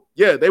 So,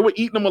 they were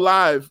eating them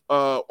alive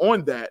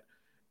on that.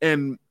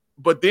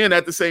 But then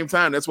at the same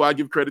time, that's why I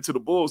give credit to the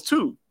Bulls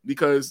too,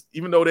 because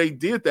even though they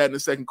did that in the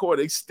second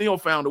quarter, they still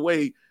found a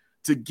way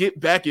to get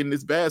back in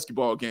this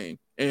basketball game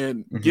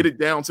and get it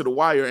down to the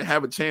wire and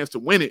have a chance to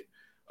win it.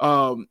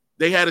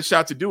 They had a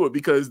shot to do it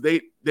because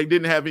they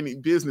didn't have any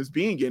business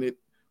being in it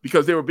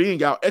because they were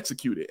being out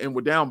executed and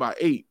were down by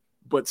 8.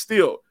 But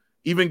still,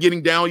 even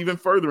getting down even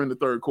further in the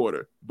third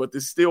quarter, but they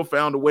still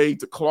found a way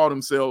to claw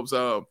themselves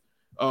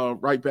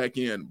right back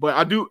in. But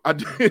I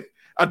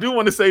do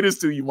want to say this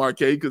to you,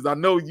 Marquez, because I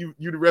know you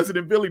the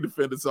resident Billy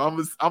defender, so I'm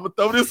gonna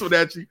throw this one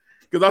at you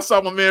because I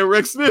saw my man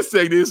Rex Smith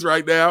say this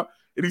right now,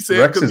 and he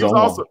said because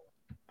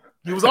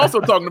he was also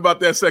talking about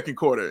that second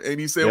quarter, and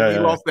he said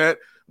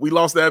we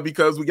lost that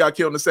because we got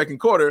killed in the second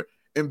quarter,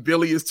 and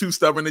Billy is too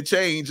stubborn to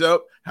change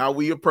up how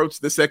we approach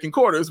the second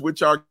quarters,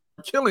 which are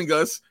killing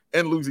us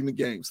and losing the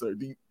game. So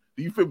do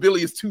you feel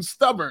Billy is too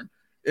stubborn,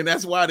 and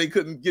that's why they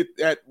couldn't get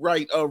that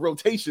right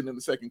rotation in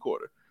the second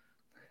quarter?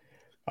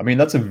 I mean,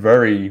 that's a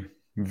very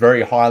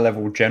very high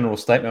level general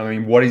statement. I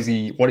mean, what is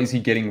he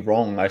getting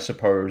wrong, I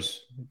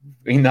suppose,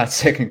 in that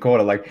second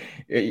quarter? Like,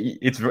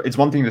 it's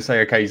one thing to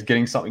say, okay, he's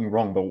getting something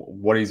wrong, but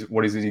what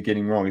is he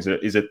getting wrong? Is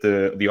it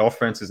the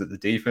offense? Is it the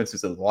defense?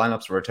 Is it the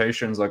lineups,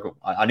 rotations? Like,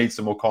 I need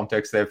some more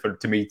context there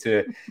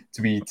to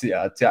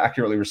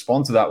accurately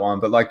respond to that one.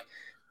 But like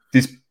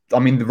this, I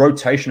mean, the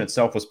rotation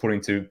itself was put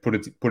into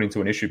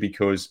an issue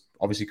because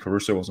obviously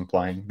Caruso wasn't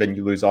playing. Then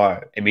you lose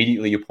Io.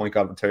 Immediately your point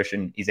guard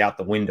rotation is out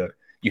the window.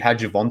 You had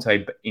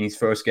Javonte in his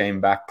first game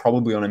back,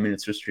 probably on a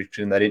minutes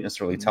restriction. They didn't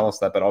necessarily tell us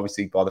that, but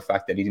obviously by the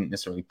fact that he didn't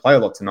necessarily play a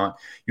lot tonight,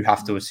 you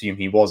have to assume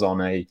he was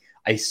on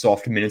a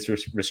soft minutes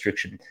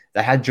restriction.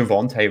 They had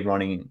Javonte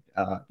running,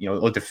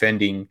 or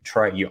defending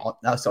Trey.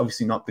 That's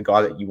obviously not the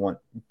guy that you want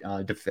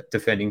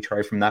defending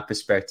Trey from that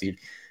perspective.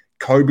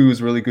 Kobe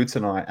was really good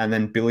tonight, and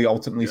then Billy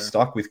ultimately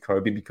stuck with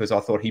Kobe because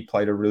I thought he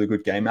played a really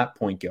good game at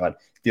point guard.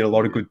 Did a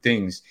lot of good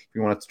things. If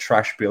you wanted to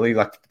trash Billy,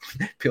 like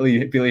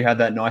Billy had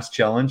that nice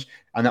challenge,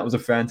 and that was a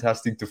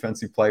fantastic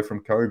defensive play from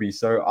Kobe.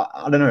 So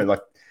I don't know,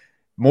 like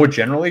more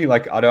generally,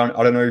 like I don't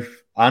know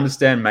if I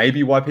understand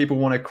maybe why people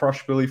want to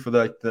crush Billy for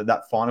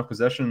that final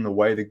possession and the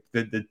way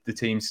the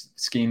teams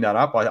schemed that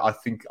up. I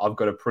think I've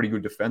got a pretty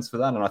good defense for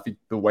that, and I think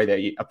the way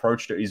they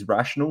approached it is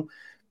rational.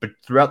 But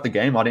throughout the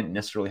game, I didn't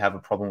necessarily have a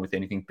problem with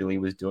anything Billy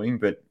was doing,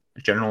 but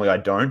generally I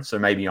don't. So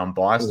maybe I'm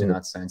biased in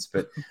that sense.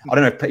 But I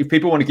don't know if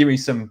people want to give me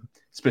some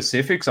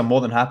specifics. I'm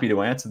more than happy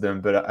to answer them.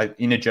 But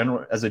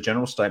as a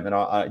general statement,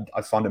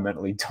 I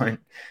fundamentally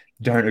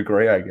don't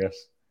agree, I guess.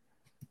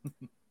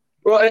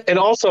 Well, and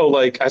also,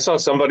 like, I saw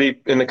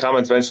somebody in the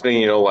comments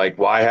mentioning, like,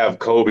 why have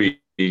Kobe,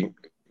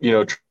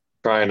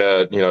 trying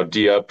to,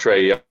 D up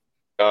Trey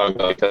Young,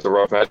 like, that's a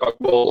rough match.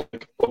 Well,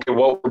 okay,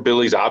 what were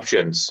Billy's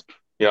options?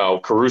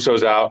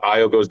 Caruso's out,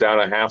 Io goes down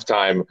at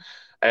halftime.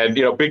 And,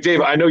 Big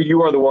Dave, I know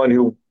you are the one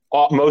who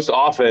most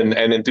often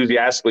and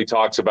enthusiastically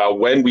talks about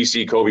when we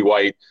see Kobe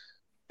White,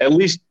 at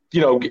least,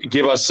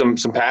 give us some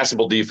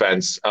passable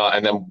defense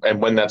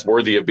and when that's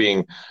worthy of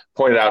being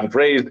pointed out and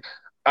praised.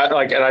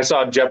 I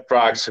saw Jeff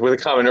Brox with a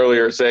comment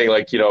earlier saying,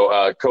 like,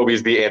 Kobe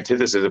is the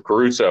antithesis of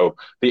Caruso,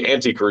 the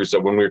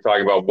anti-Caruso, when we were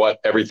talking about what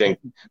everything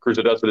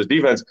Caruso does with his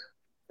defense.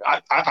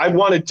 I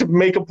wanted to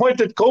make a point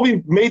that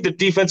Kobe made the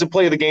defensive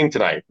play of the game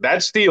tonight.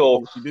 That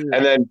steal, and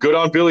then good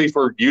on Billy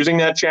for using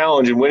that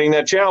challenge and winning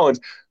that challenge.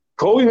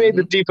 Kobe made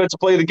the defensive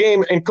play of the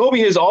game, and Kobe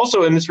has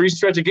also, in this recent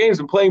stretch of games,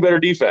 been playing better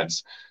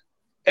defense.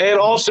 And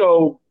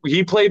also,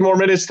 he played more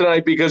minutes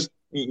tonight because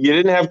you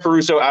didn't have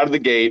Caruso out of the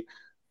gate.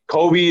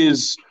 Kobe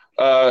is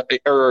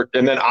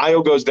and then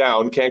Io goes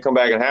down, can't come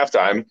back at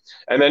halftime.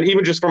 And then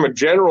even just from a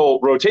general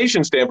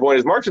rotation standpoint,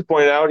 as Mark just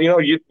pointed out,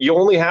 you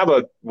only have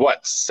a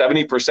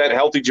 70%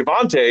 healthy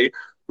Javonte,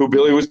 who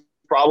Billy was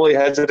probably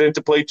hesitant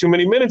to play too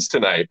many minutes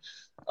tonight.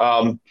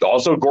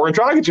 Also, Goran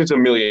Dragic is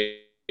 1,000,000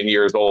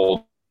 years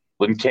old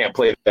and can't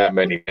play that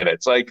many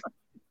minutes. Like,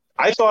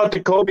 I thought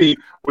that Kobe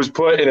was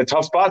put in a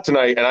tough spot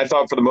tonight, and I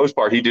thought for the most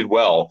part he did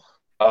well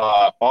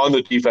on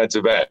the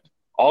defensive end.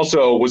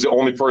 Also was the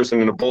only person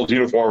in a Bulls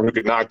uniform who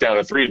could knock down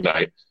a three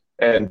tonight,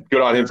 and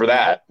good on him for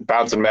that,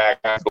 bouncing back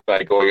after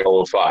that, going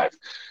 0-5.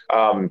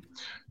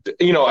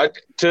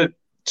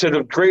 To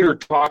the greater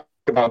talk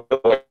about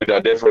what we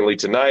done differently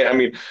tonight, I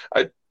mean,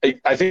 I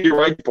think you're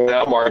right to point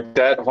out, Mark,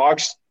 that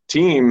Hawks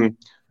team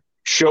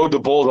showed the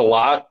Bulls a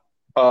lot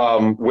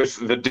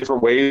with the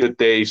different ways that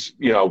they,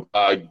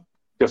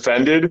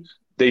 defended.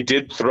 They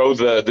did throw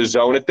the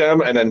zone at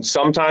them, and then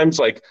sometimes,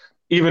 like,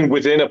 even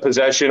within a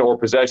possession or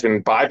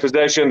possession by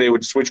possession, they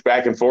would switch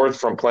back and forth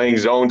from playing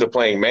zone to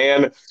playing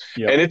man.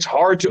 Yep. And it's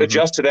hard to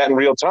adjust to that in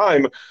real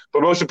time.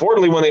 But most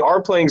importantly, when they are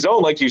playing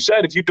zone, like you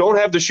said, if you don't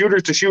have the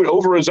shooters to shoot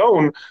over a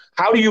zone,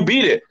 how do you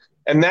beat it?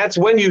 And that's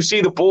when you see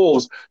the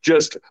Bulls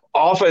just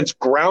offense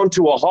ground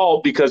to a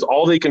halt because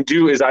all they can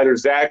do is either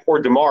Zach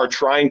or DeMar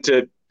trying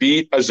to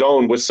beat a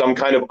zone with some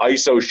kind of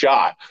ISO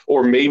shot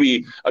or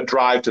maybe a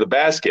drive to the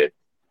basket.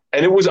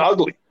 And it was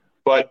ugly.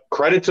 But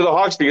credit to the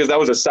Hawks because that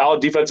was a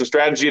solid defensive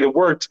strategy that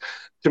worked.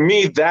 To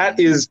me, that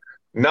is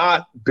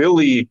not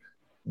Billy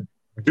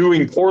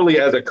doing poorly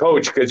as a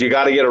coach because you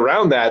got to get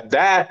around that.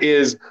 That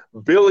is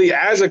Billy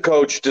as a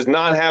coach does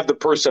not have the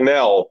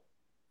personnel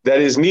that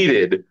is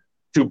needed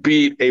to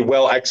beat a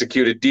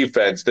well-executed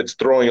defense that's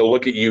throwing a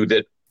look at you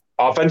that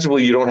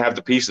offensively you don't have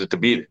the pieces to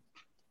beat it.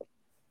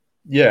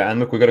 Yeah, and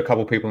look, we've got a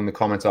couple of people in the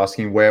comments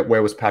asking where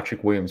was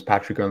Patrick Williams?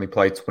 Patrick only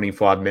played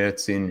 25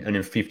 minutes in a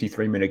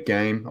 53-minute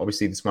game.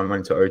 Obviously, this one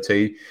went to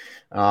OT.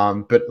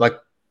 But, like,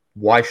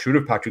 why should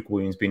have Patrick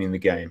Williams been in the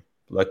game?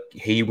 Like,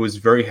 he was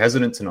very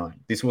hesitant tonight.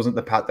 This wasn't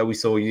the Pat that we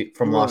saw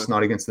from last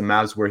night against the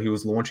Mavs where he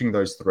was launching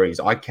those threes.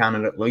 I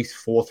counted at least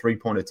 4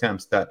 3-point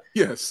attempts that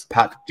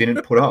Pat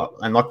didn't put up.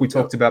 And like we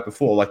talked about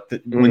before, like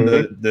when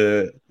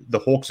the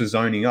Hawks are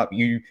zoning up,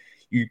 you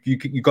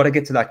got to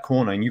get to that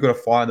corner and you got to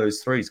fire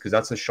those threes because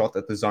that's a shot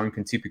that the zone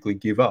can typically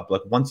give up.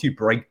 Like once you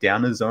break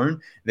down a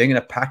zone, they're going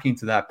to pack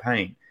into that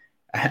paint.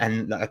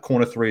 And a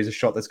corner three is a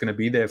shot that's going to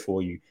be there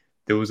for you.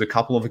 There was a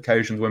couple of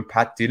occasions when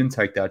Pat didn't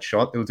take that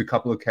shot. There was a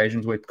couple of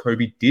occasions where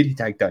Kobe did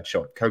take that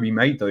shot. Kobe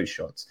made those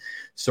shots.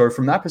 So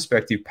from that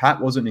perspective,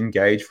 Pat wasn't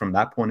engaged from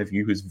that point of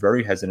view. He was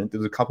very hesitant. There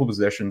was a couple of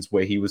possessions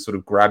where he was sort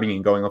of grabbing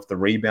and going off the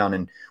rebound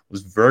and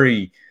was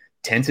very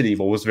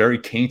tentative or was very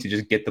keen to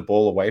just get the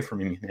ball away from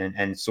him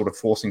and sort of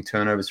forcing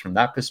turnovers from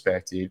that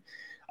perspective.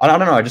 I don't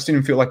know. I just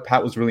didn't feel like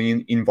Pat was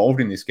really involved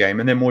in this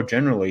game. And then more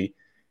generally,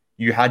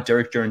 you had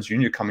Derek Jones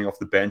Jr. coming off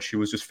the bench. He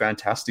was just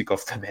fantastic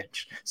off the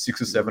bench,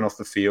 6 or 7 off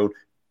the field,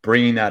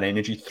 bringing that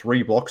energy,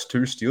 3 blocks,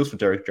 2 steals for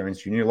Derek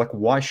Jones Jr. Like,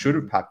 why should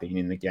have Pat been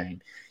in the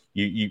game?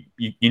 You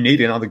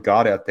need another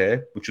guard out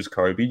there, which is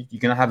Kobe.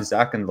 You're going to have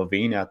Zach and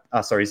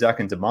Zach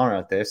and DeMar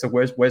out there. So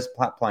where's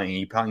Pat playing? Are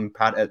you playing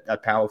Pat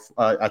at power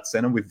at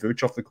center with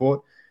Vooch off the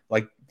court?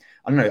 Like,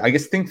 I don't know. I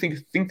guess think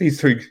these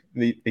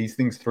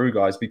things through,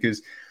 guys,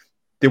 because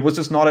there was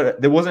just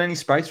there wasn't any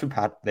space for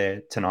Pat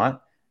there tonight.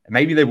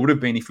 Maybe there would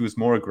have been if he was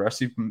more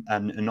aggressive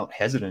and not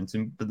hesitant.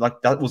 But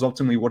like that was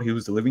ultimately what he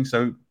was delivering.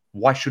 So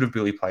why should have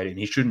Billy played him?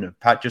 He shouldn't have.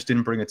 Pat just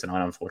didn't bring it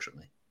tonight,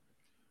 unfortunately.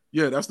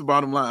 Yeah, that's the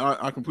bottom line.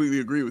 I completely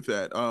agree with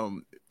that.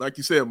 Like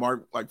you said,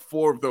 Mark, like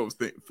 4 of those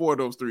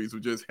threes were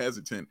just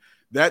hesitant.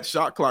 That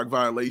shot clock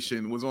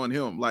violation was on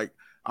him. Like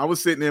I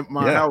was sitting in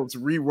my house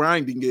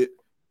rewinding it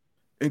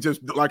and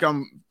just like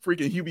I'm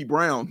freaking Hubie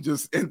Brown,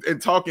 just and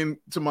talking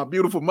to my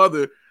beautiful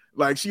mother.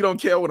 Like she don't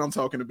care what I'm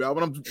talking about,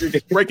 but I'm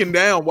breaking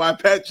down why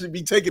Pat should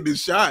be taking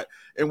this shot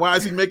and why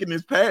is he making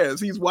this pass?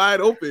 He's wide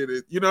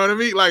open. You know what I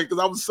mean? Like,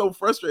 because I was so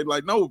frustrated.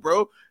 Like, no,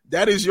 bro,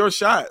 that is your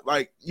shot.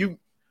 Like it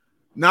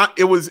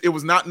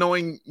was not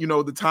knowing,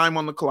 the time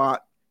on the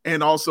clock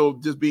and also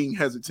just being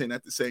hesitant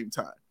at the same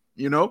time.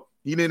 He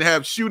didn't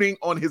have shooting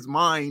on his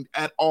mind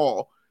at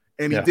all,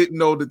 and he didn't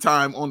know the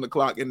time on the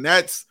clock, and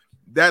that's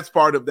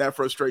part of that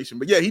frustration.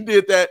 But yeah, he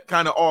did that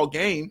kind of all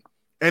game,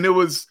 and it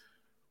was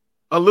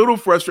a little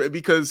frustrated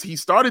because he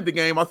started the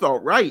game, I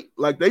thought, right.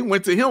 Like they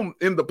went to him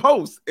in the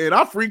post and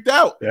I freaked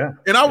out. Yeah.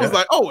 And I was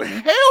like, oh,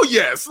 hell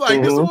yes.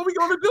 Like, this is what we're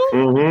going to do?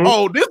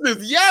 Oh, this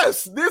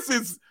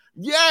is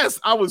yes.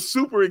 I was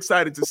super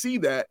excited to see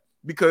that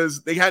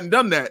because they hadn't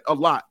done that a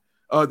lot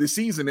this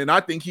season. And I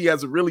think he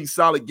has a really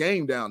solid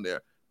game down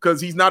there because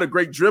he's not a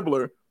great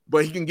dribbler,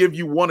 but he can give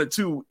you 1 or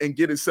 2 and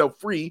get himself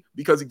free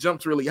because he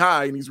jumps really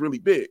high and he's really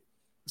big.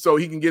 So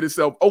he can get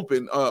himself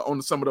open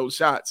on some of those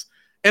shots.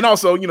 And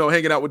also,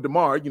 hanging out with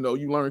DeMar, you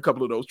learn a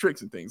couple of those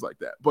tricks and things like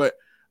that. But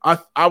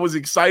I was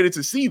excited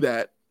to see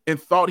that and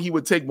thought he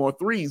would take more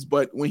threes.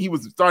 But when he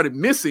started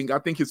missing, I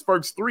think his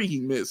first 3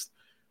 he missed.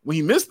 When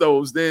he missed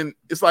those, then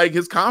it's like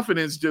his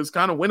confidence just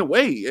kind of went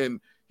away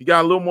and he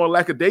got a little more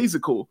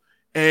lackadaisical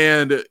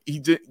and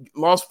he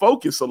lost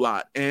focus a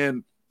lot.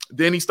 And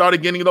then he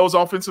started getting those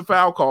offensive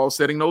foul calls,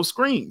 setting those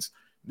screens.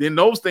 Then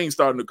those things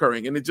started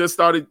occurring and it just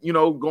started,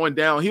 going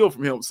downhill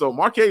from him. So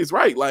Marquez is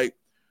right. Like,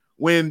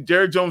 when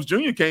Derek Jones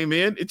Jr. came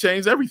in, it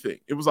changed everything.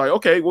 It was like,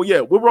 okay, well,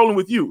 yeah, we're rolling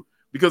with you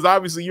because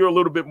obviously you're a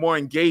little bit more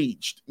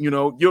engaged.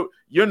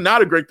 You're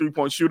not a great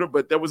 3-point shooter,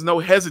 but there was no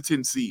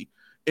hesitancy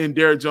in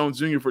Derek Jones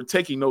Jr. for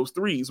taking those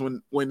threes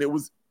when it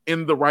was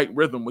in the right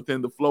rhythm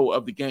within the flow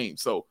of the game.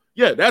 So,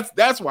 yeah,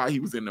 that's why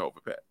he was in there over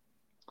Pat.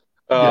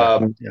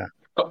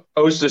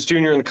 Ostis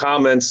Jr. in the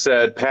comments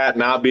said Pat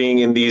not being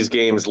in these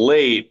games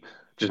late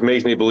just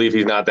makes me believe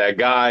he's not that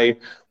guy.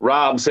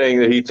 Rob saying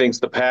that he thinks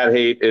the Pat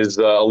hate is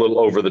a little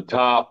over the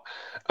top.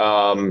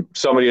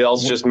 Somebody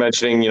else just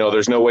mentioning,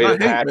 there's no way that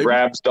Pat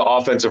grabs the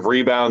offensive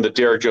rebound that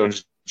Derek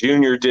Jones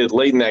Jr. did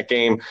late in that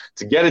game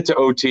to get it to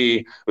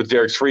OT with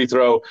Derek's free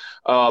throw.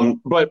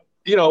 But,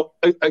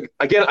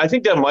 again, I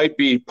think that might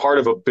be part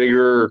of a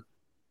bigger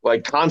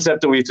concept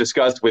that we've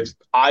discussed with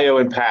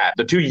Ayo and Pat,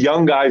 the 2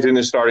 young guys in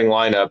the starting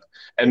lineup,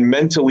 and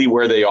mentally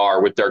where they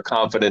are with their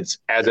confidence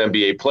as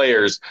NBA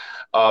players.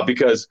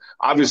 Because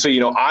obviously,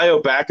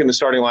 Ayo back in the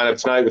starting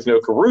lineup tonight with no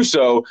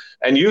Caruso,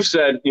 and you've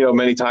said,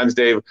 many times,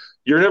 Dave,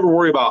 you're never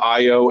worried about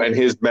Ayo and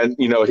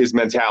his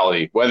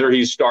mentality, whether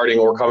he's starting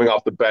or coming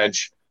off the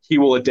bench, he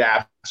will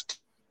adapt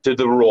to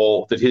the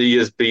role that he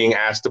is being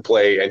asked to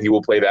play, and he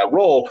will play that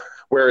role.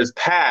 Whereas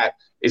Pat,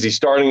 is he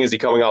starting? Is he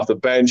coming off the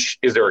bench?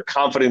 Is there a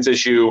confidence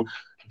issue?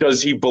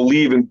 Does he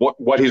believe in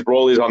what his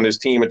role is on this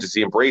team, and does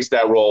he embrace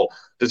that role?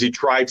 Does he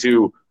try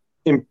to,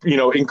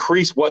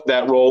 increase what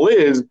that role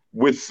is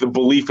with the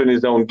belief in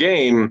his own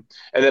game,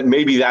 and that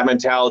maybe that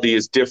mentality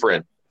is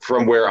different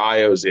from where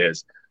Ayo's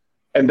is?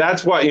 And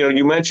that's why,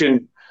 you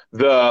mentioned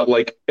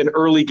an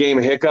early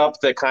game hiccup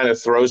that kind of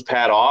throws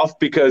Pat off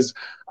because,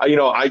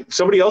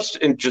 somebody else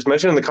just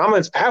mentioned in the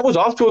comments, Pat was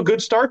off to a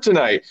good start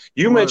tonight.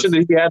 You mentioned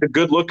that he had a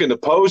good look in the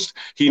post.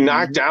 He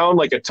knocked down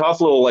a tough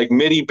little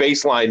midi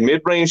baseline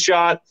mid-range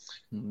shot.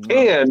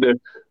 And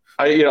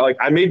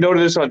I made note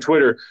of this on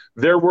Twitter.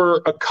 There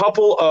were a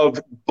couple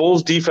of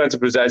Bulls defensive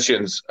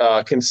possessions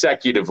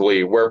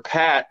consecutively where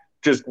Pat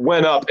just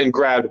went up and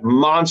grabbed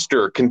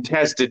monster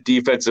contested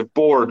defensive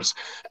boards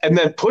and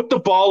then put the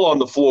ball on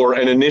the floor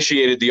and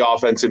initiated the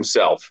offense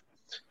himself.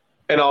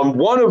 And on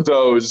one of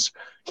those,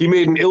 he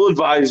made an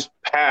ill-advised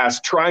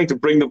pass trying to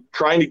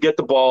get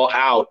the ball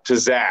out to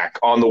Zach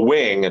on the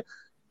wing.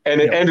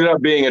 and it ended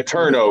up being a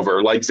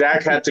turnover. Like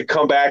Zach had to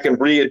come back and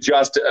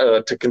readjust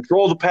to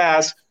control the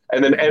pass,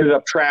 and then ended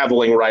up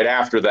traveling right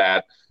after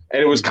that.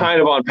 And it was kind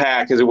of on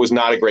Pat because it was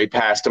not a great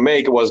pass to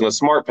make. It wasn't a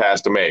smart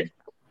pass to make.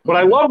 But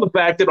I love the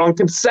fact that on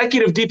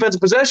consecutive defensive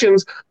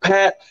possessions,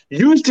 Pat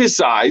used his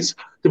size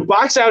to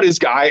box out his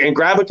guy and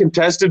grab a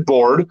contested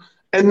board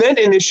and then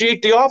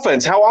initiate the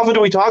offense. How often do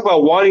we talk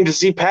about wanting to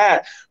see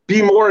Pat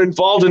be more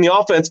involved in the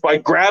offense by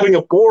grabbing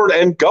a board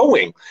and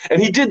going?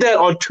 And he did that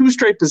on 2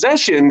 straight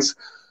possessions,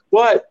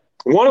 but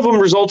one of them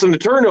results in a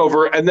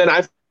turnover, and then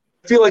I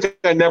feel like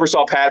I never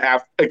saw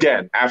Pat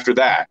again after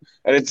that.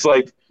 And it's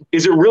like,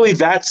 is it really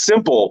that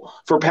simple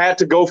for Pat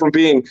to go from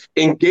being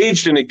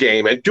engaged in a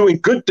game and doing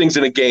good things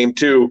in a game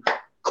to,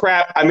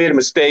 crap, I made a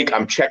mistake,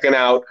 I'm checking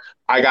out,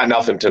 I got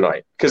nothing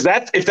tonight? Because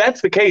if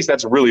that's the case,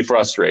 that's really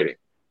frustrating.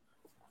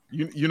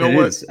 You know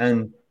what? Is.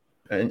 And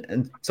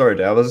sorry,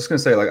 Dave, I was just going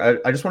to say,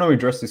 like, I just want to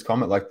address this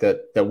comment, like,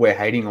 that we're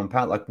hating on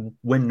Pat. Like,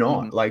 we're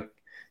not. Like,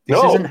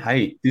 this isn't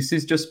hate. This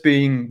is just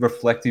being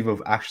reflective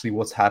of actually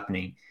what's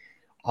happening.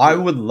 I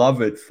would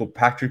love it for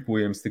Patrick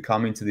Williams to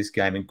come into this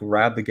game and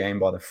grab the game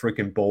by the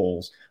freaking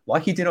balls,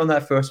 like he did on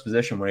that first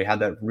possession where he had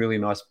that really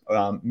nice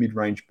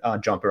mid-range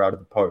jumper out of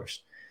the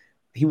post.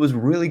 He was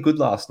really good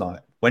last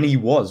night. When he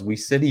was, we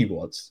said he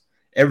was.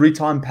 Every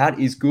time Pat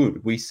is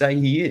good, we say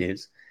he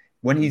is.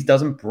 When he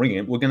doesn't bring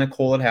it, we're going to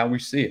call it how we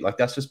see it. Like,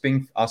 that's just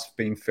us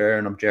being fair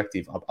and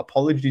objective.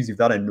 Apologies if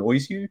that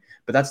annoys you,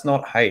 but that's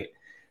not hate.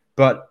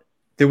 But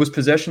there was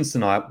possessions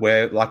tonight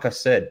where, like I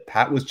said,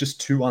 Pat was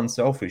just too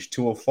unselfish,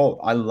 to a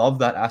fault. I love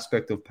that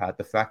aspect of Pat,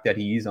 the fact that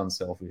he is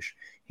unselfish.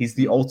 He's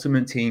the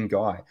ultimate team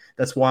guy.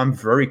 That's why I'm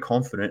very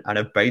confident at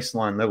a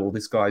baseline level,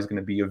 this guy is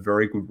going to be a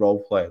very good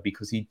role player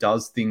because he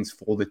does things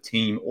for the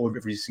team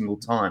every single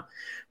time.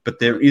 But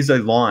there is a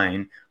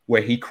line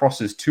where he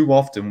crosses too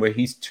often, where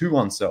he's too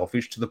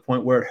unselfish to the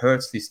point where it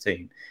hurts this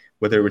team.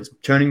 Whether it's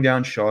turning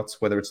down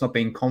shots, whether it's not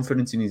being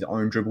confident in his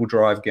own dribble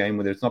drive game,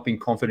 whether it's not being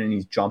confident in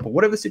his jump, or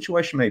whatever the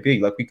situation may be.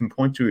 Like, we can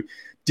point to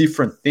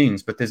different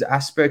things, but there's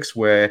aspects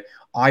where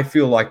I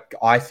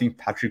think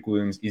Patrick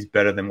Williams is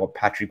better than what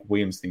Patrick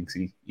Williams thinks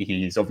he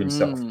is of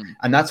himself.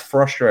 And that's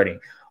frustrating.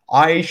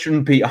 I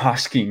shouldn't be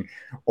asking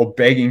or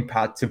begging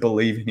Pat to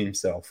believe in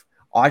himself.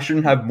 I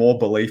shouldn't have more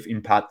belief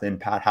in Pat than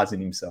Pat has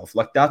in himself.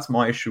 Like, that's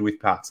my issue with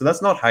Pat. So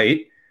that's not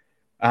hate.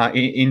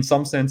 In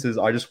some senses,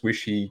 I just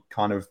wish he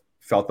kind of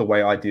felt the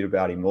way I did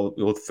about him, or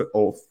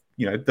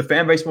you know, the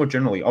fan base more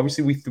generally.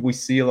 Obviously, we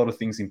see a lot of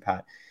things in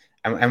Pat,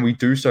 and we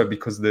do so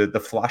because the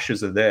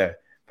flashes are there.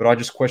 But I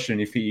just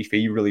question if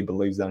he really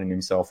believes that in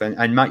himself.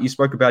 And Matt, you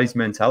spoke about his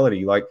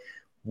mentality. Like,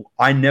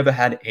 I never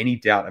had any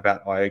doubt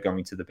about Io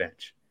going to the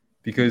bench,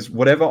 because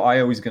whatever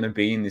Io is going to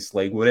be in this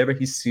league, whatever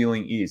his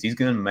ceiling is, he's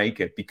going to make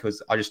it,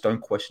 because I just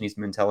don't question his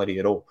mentality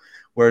at all.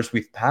 Whereas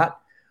with Pat,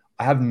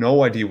 I have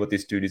no idea what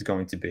this dude is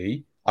going to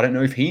be. I don't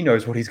know if he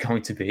knows what he's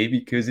going to be,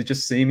 because it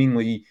just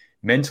seemingly,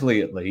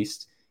 mentally at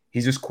least,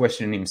 he's just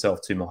questioning himself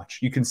too much.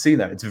 You can see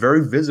that. It's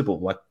very visible.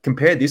 Like,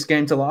 compare this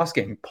game to last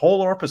game.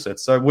 Polar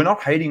opposites. So we're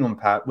not hating on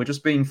Pat. We're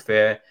just being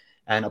fair.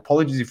 And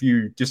apologies if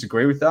you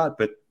disagree with that,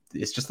 but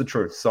it's just the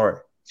truth.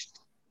 Sorry.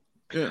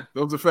 Yeah,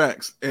 those are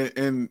facts.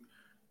 And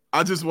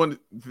I just wanted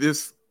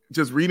this,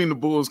 just reading the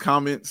Bulls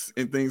comments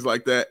and things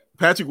like that.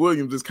 Patrick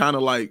Williams is kind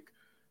of like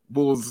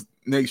Bulls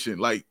Nation.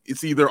 Like,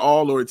 it's either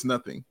all or it's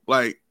nothing.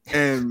 Like,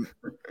 and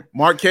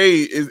Mark K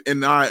is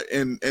and I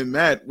and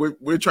Matt,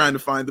 we're trying to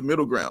find the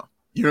middle ground.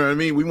 You know what I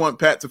mean? We want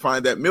Pat to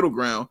find that middle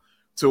ground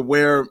to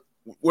where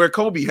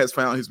Kobe has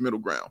found his middle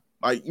ground.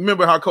 Like, you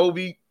remember how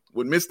Kobe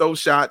would miss those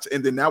shots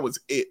and then that was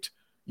it.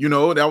 You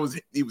know,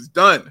 he was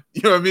done.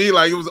 You know what I mean?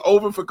 Like, it was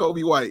over for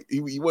Kobe White.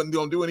 He wasn't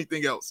going to do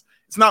anything else.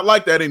 It's not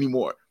like that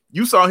anymore.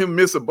 You saw him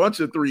miss a bunch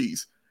of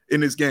threes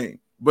in this game,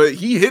 but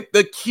he hit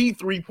the key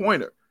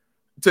 3-pointer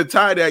to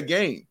tie that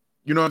game.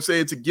 You know what I'm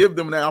saying? To give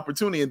them that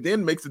opportunity, and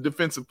then makes a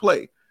defensive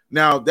play.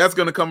 Now, that's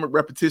going to come with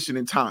repetition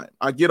and time.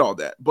 I get all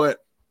that. But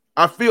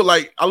I feel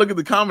like I look at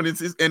the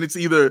comments and it's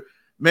either,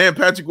 man,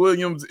 Patrick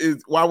Williams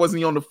why wasn't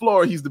he on the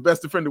floor? He's the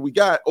best defender we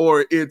got.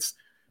 Or it's,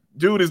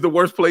 dude is the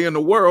worst player in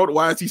the world.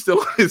 Why is he still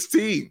on his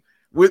team?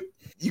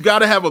 You got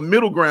to have a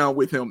middle ground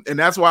with him. And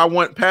that's why I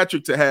want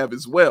Patrick to have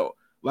as well.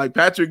 Like,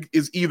 Patrick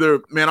is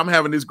either, man, I'm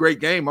having this great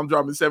game, I'm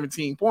dropping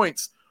 17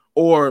 points,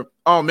 or,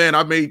 oh man,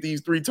 I made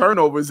these 3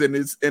 turnovers and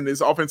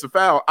this offensive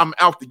foul, I'm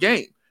out the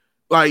game.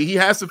 Like, he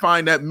has to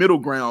find that middle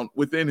ground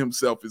within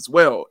himself as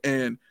well.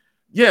 And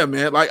yeah,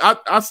 man, like,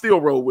 I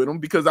still roll with him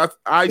because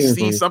I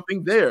see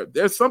something there.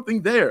 There's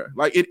something there.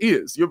 Like, it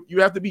is. You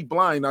have to be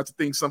blind not to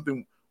think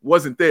something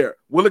wasn't there.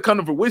 Will it come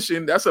to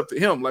fruition? That's up to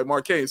him. Like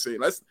Marquez said,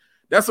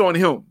 that's on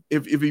him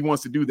if he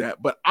wants to do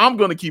that. But I'm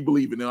going to keep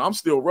believing him. I'm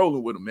still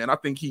rolling with him, man. I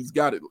think he's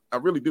got it. I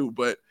really do.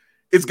 But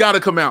it's got to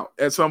come out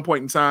at some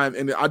point in time.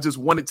 And I just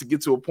want it to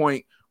get to a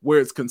point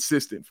where it's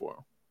consistent for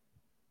him.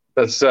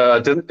 That's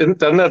doesn't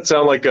that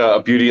sound like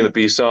a Beauty and the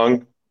Beast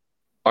song?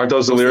 Aren't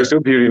those the lyrics to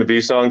a Beauty and the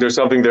Beast song? There's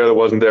something there that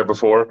wasn't there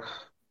before.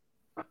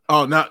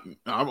 Oh,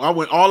 I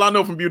went. All I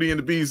know from Beauty and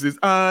the Beast is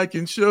I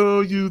can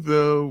show you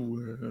the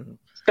world.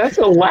 That's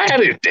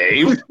Aladdin,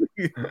 Dave.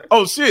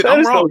 Oh shit, That I'm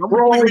is wrong. the I'm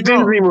wrong completely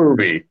wrong. Disney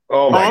movie.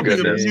 Oh my I'm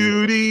thinking goodness.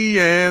 Beauty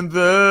and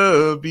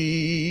the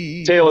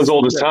Beast. Tale as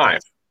old as Yes. time.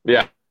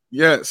 Yeah.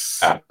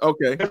 Yes.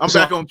 Okay, I'm So-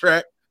 back on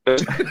track. I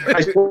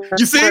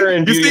You see, swear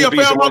in Beauty I and the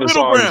Beast, found one my of the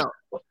middle songs, ground.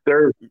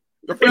 they're-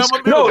 I found my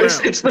middle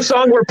ground. it's the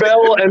song where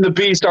Belle and the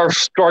Beast are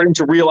starting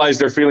to realize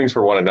their feelings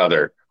for one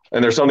another.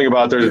 And there's something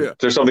about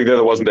there's something there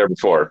that wasn't there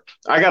before.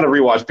 I got to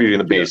rewatch Beauty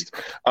and the Beast.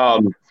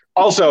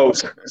 Also,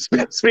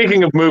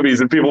 speaking of movies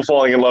and people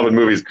falling in love with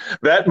movies,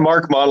 that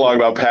Mark monologue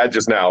about Pat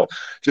just now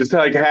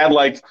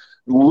had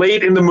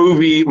late in the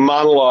movie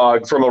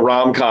monologue from a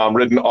rom-com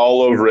written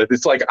all over it.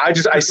 It's like I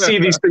see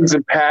these things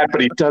in Pat,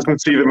 but he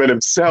doesn't see them in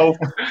himself.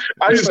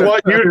 I just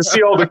want you to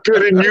see all the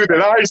good in you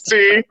that I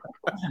see.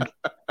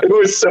 It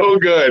was so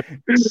good.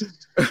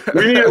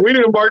 We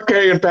need a Mark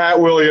Kay and Pat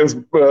Williams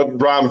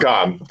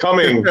rom-com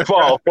coming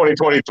fall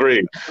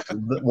 2023.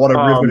 What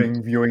a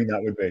riveting viewing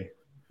that would be.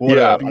 What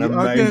an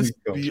amazing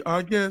film. Be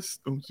our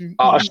guest. Don't you?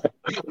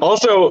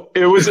 Also,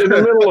 it was in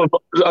the middle of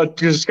a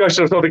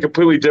discussion of something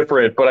completely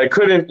different, but I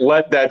couldn't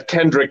let that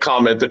Kendrick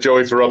comment that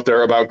Joey threw up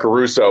there about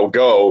Caruso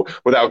go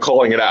without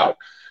calling it out.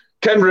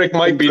 Kendrick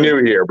might be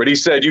new here, but he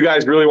said, you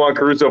guys really want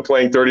Caruso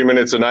playing 30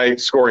 minutes a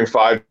night, scoring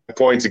 5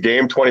 points a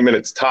game, 20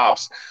 minutes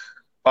tops.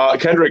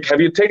 Kendrick,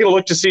 have you taken a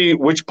look to see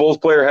which Bulls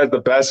player has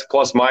the best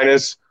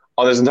plus-minus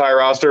on this entire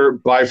roster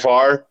by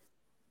far?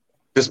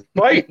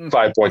 Despite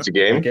 5 points a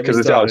game, because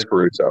it's Alex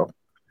Caruso.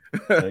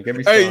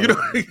 Hey, you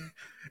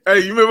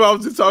remember I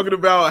was just talking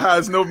about how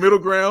it's no middle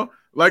ground?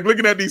 Like,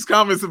 looking at these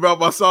comments about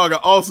my song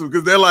are awesome,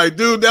 because they're like,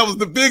 dude, that was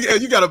the big L.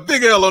 You got a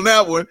big L on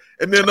that one.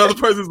 And then another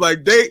person's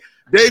like, Dave,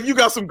 you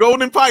got some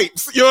golden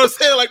pipes. You know what I'm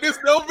saying? Like, there's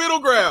no middle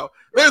ground.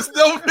 There's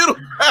no middle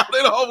ground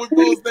at all with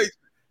Bulls Nation.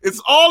 It's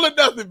all or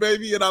nothing,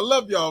 baby, and I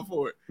love y'all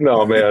for it.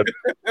 No, man.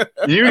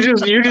 You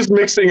just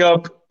mixing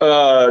up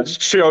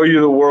Show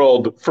You the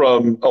World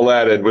from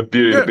Aladdin with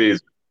Beauty and the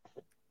Beast.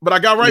 But I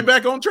got right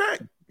back on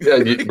track. Yeah,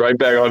 right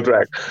back on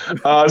track.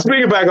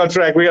 Speaking of back on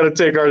track, we got to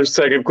take our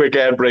second quick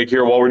ad break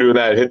here. While we're doing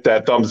that, hit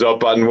that thumbs up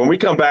button. When we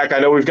come back, I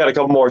know we've got a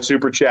couple more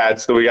super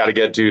chats that we got to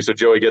get to, so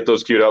Joey, get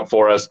those queued up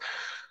for us.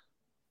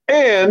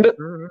 And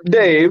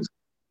Dave,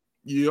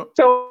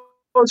 tell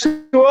us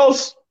who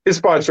else is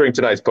sponsoring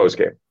tonight's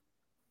postgame.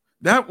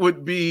 That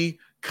would be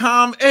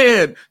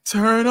ComEd.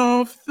 Turn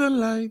off the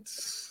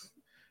lights.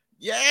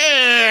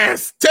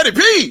 Yes, Teddy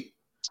P.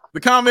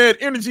 The ComEd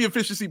Energy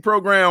Efficiency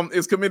Program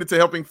is committed to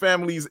helping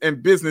families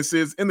and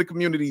businesses in the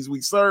communities we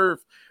serve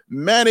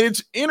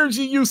manage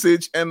energy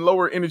usage and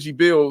lower energy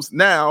bills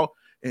now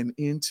and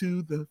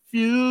into the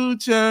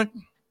future.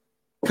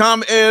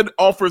 ComEd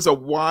offers a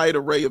wide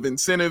array of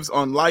incentives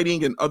on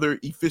lighting and other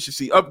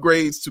efficiency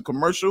upgrades to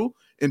commercial,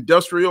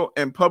 industrial,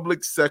 and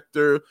public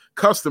sector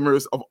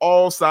customers of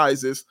all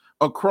sizes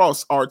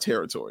across our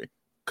territory.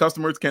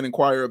 Customers can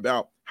inquire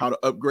about how to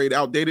upgrade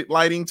outdated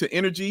lighting to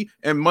energy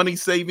and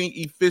money-saving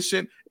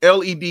efficient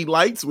LED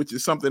lights, which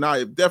is something I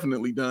have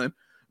definitely done.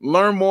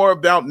 Learn more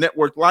about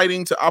network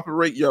lighting to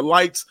operate your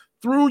lights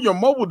through your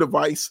mobile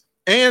device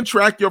and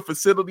track your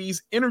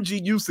facility's energy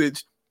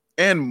usage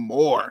and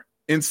more.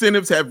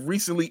 Incentives have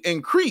recently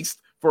increased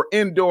for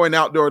indoor and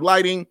outdoor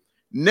lighting,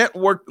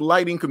 network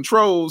lighting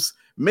controls,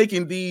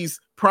 making these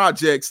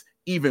projects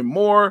even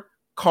more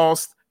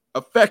cost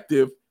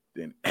effective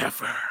than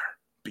ever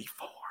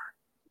before.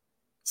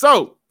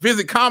 So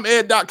visit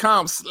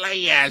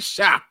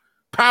comed.com/shop,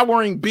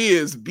 powering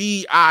biz,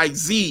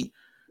 B-I-Z,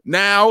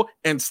 now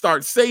and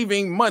start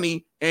saving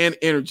money and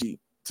energy.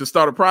 To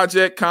start a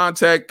project,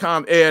 contact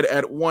ComEd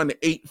at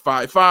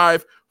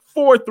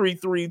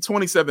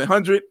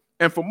 1-855-433-2700.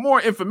 And for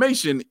more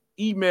information,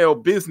 email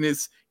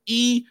business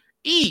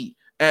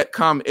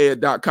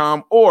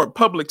ee@comed.com or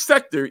public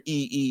sector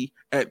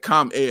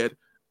ee@comed.com.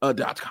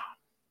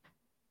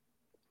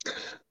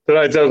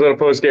 Tonight's episode of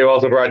Postgame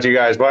also brought to you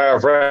guys by our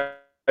friends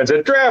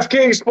at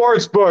DraftKings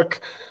Sportsbook.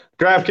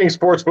 DraftKings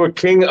Sportsbook,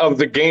 king of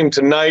the game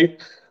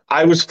tonight.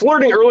 I was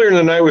flirting earlier in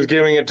the night with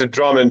giving it to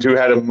Drummond, who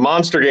had a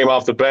monster game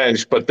off the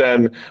bench, but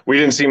then we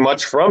didn't see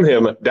much from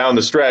him down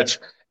the stretch.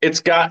 It's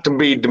got to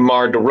be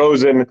DeMar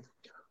DeRozan,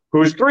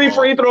 whose 3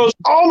 free throws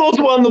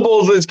almost won the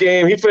Bulls this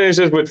game. He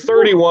finishes with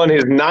 31,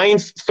 his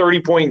 9th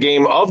 30-point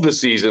game of the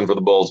season for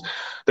the Bulls.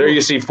 There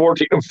you see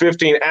 14 of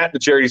 15 at the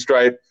charity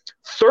stripe,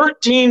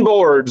 13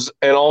 boards,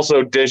 and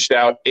also dished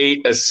out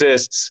 8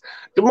 assists.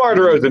 DeMar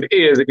DeRozan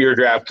is your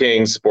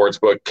DraftKings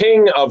Sportsbook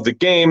king of the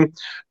game.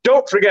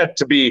 Don't forget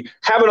to be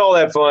having all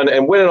that fun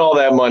and winning all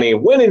that money,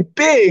 winning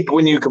big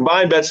when you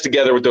combine bets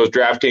together with those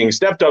DraftKings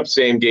stepped-up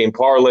same-game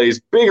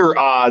parlays, bigger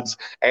odds,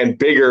 and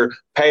bigger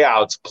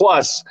payouts.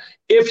 Plus,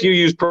 if you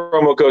use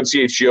promo code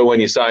CHGO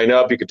when you sign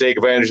up, you can take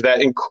advantage of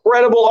that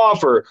incredible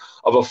offer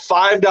of a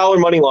 $5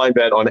 money line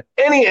bet on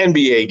any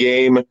NBA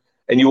game,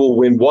 and you will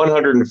win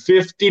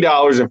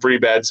 $150 in free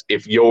bets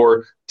if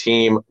your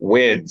team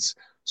wins.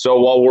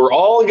 So while we're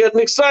all getting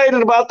excited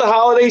about the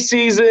holiday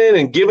season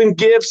and giving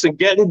gifts and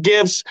getting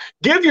gifts,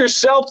 give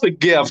yourself the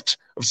gift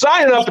of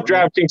signing up at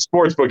DraftKings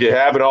Sportsbook if you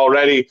haven't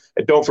already,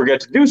 and don't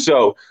forget to do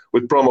so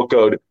with promo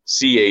code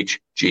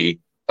CHGO.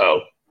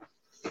 Oh.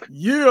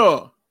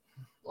 Yeah.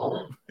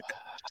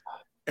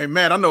 Hey,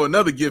 Matt, I know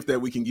another gift that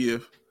we can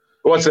give.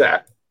 What's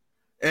that?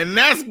 And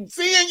that's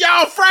seeing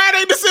y'all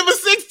Friday, December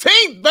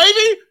 16th,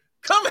 baby.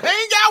 Come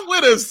hang out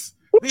with us.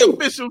 The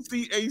official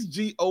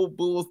CHGO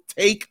Bulls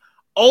take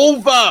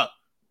over.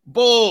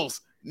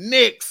 Bulls,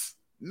 Knicks,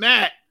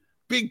 Nat,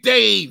 Big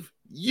Dave,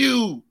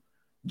 you,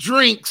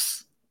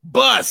 drinks,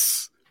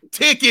 bus,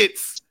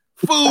 tickets,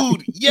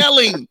 food,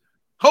 yelling,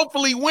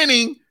 hopefully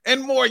winning,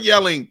 and more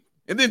yelling.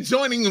 And then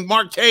joining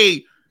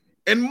Marquet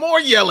and more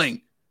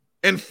yelling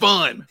and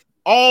fun.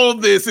 All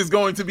this is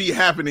going to be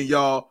happening,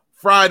 y'all.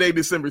 Friday,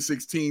 December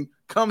 16th.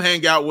 Come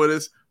hang out with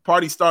us.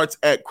 Party starts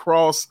at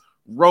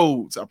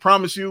Crossroads. I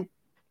promise you,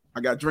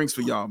 I got drinks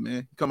for y'all,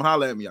 man. Come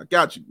holler at me. I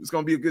got you. It's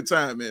going to be a good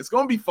time, man. It's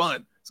going to be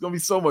fun. It's going to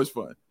be so much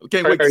fun. I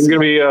can't wait. Are you going to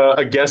be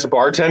a guest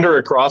bartender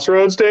at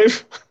Crossroads,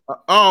 Dave?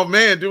 Oh,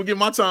 man. Dude, get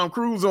my Tom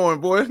Cruise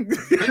on, boy.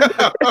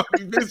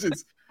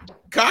 Vicious.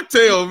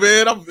 Cocktail,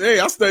 man.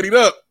 I studied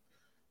up.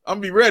 I'm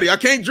going to be ready. I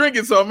can't drink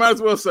it, so I might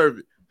as well serve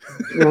it.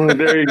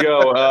 There you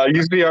go.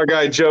 You see our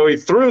guy Joey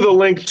threw the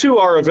link to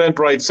our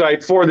Eventbrite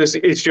site for this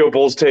HGO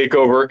Bulls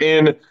takeover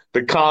in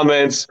the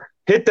comments.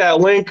 Hit that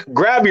link,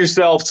 grab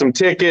yourself some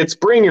tickets,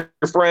 bring your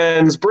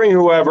friends, bring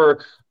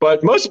whoever,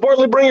 but most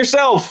importantly, bring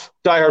yourself,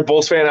 diehard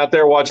Bulls fan out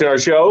there watching our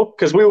show,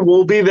 because we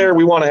will be there.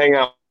 We want to hang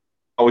out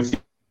with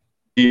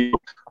you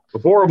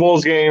before a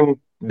Bulls game,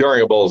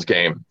 during a Bulls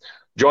game.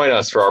 Join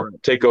us for our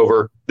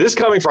takeover this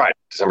coming Friday,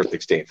 December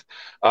 16th.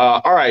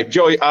 All right,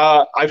 Joey,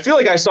 I feel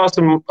like I saw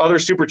some other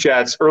super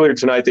chats earlier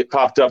tonight that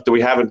popped up that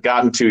we haven't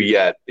gotten to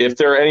yet. If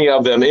there are any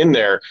of them in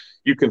there,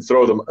 you can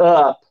throw them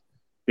up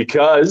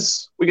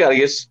because we got to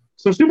get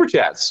some super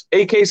chats.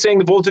 AK saying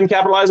the Bulls didn't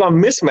capitalize on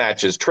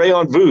mismatches. Trey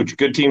on Vooch.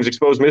 Good teams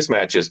expose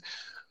mismatches.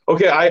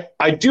 Okay,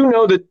 I do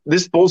know that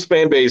this Bulls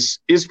fan base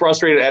is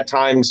frustrated at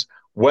times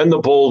when the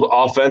Bulls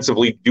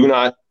offensively do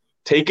not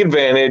take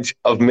advantage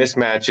of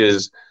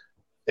mismatches,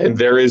 and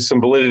there is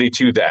some validity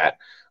to that.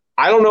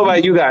 I don't know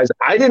about you guys.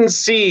 I didn't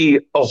see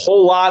a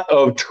whole lot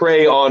of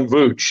Trey on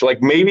Vooch.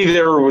 Like maybe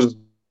there was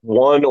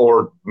one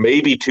or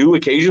maybe two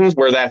occasions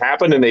where that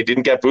happened and they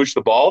didn't get Vooch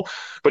the ball.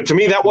 But to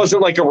me, that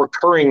wasn't like a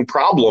recurring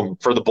problem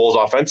for the Bulls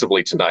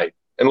offensively tonight,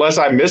 unless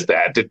I missed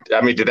that. Did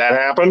that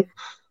happen?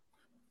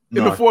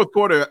 In the fourth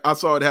quarter, I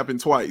saw it happen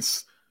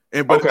twice.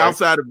 But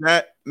outside of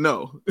that,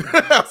 no.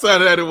 Outside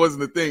of that, it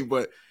wasn't a thing.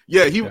 But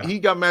yeah, he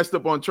got matched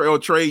up on Trey. Or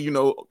Trey,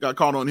 got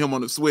caught on him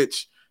on the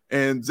switch,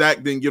 and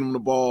Zach didn't get him the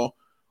ball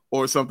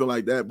or something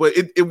like that. But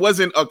it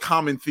wasn't a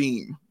common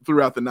theme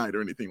throughout the night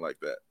or anything like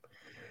that.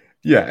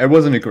 Yeah, it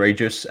wasn't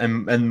egregious,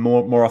 and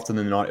more often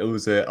than not, it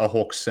was a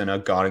Hawks center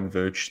guarding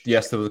Vooch.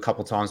 Yes, there was a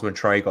couple of times when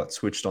Trey got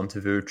switched onto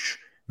Vooch.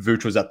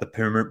 Vooch was at the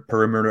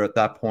perimeter at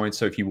that point,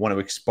 so if you want to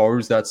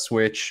expose that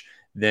switch,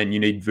 then you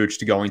need Vooch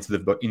to go into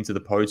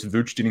the post.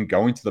 Vooch didn't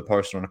go into the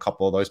post on a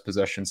couple of those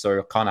possessions,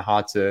 so kind of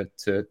hard to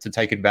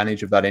take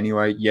advantage of that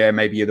anyway. Yeah,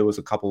 maybe there was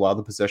a couple of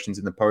other possessions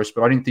in the post,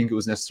 but I didn't think it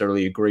was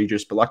necessarily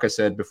egregious. But like I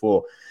said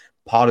before,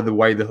 part of the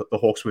way the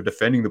Hawks were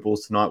defending the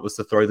Bulls tonight was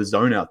to throw the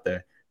zone out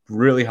there.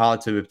 Really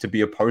hard to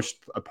be a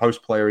post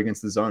player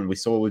against the zone. We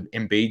saw with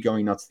Embiid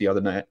going nuts the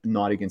other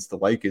night against the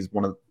Lakers.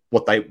 One of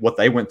what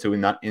they went to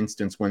in that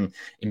instance when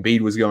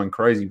Embiid was going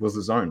crazy was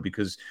the zone,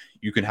 because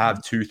you could have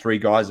 2-3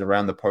 guys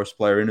around the post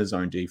player in a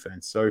zone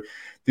defense. So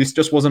this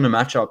just wasn't a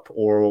matchup,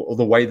 or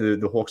the way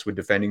the Hawks were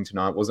defending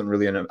tonight wasn't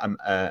really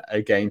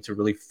a game to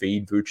really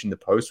feed Vooch in the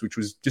post, which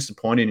was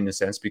disappointing in a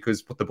sense,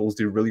 because what the Bulls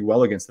did really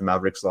well against the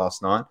Mavericks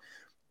last night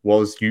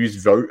was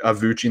use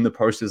Vooch in the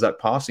post as that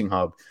passing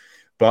hub.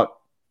 But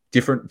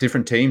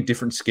different team,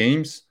 different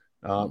schemes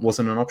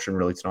wasn't an option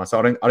really tonight. So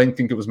I didn't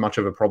think it was much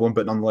of a problem,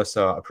 but nonetheless,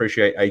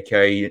 appreciate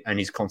AK and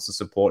his constant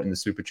support in the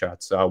super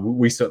chats.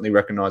 We certainly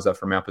recognize that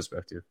from our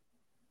perspective.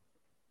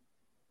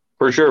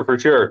 For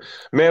sure.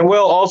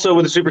 Manuel also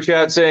with the super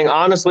chat saying,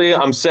 honestly,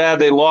 I'm sad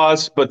they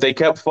lost, but they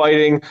kept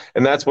fighting,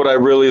 and that's what I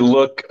really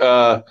look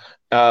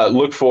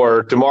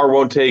for. DeMar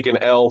won't take an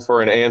L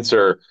for an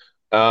answer.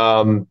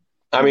 I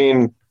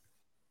mean,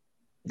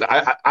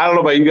 I don't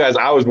know about you guys.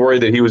 I was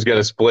worried that he was going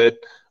to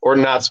split, or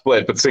not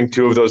split, but sink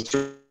two of those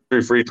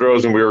three free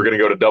throws, and we were going to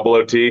go to double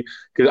OT.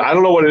 Because I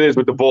don't know what it is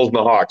with the Bulls and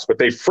the Hawks, but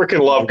they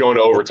freaking love going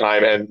to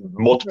overtime and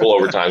multiple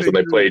overtimes when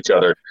they play each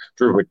other.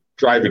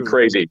 Drive me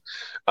crazy.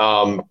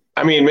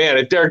 I mean, man,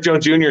 if Derek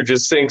Jones Jr.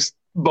 just sinks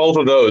both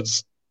of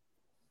those,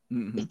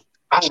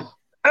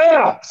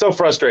 so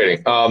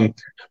frustrating.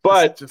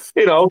 But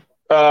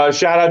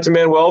shout out to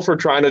Manuel for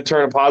trying to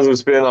turn a positive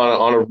spin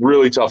on a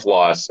really tough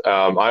loss.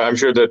 I'm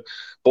sure that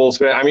Bulls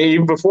fan, I mean,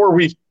 even before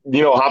we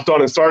hopped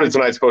on and started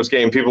tonight's post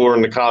game, people were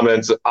in the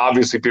comments.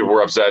 Obviously, people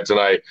were upset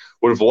tonight.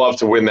 Would have loved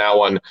to win that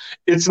one.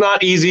 It's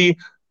not easy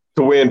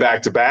to win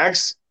back to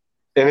backs,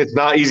 and it's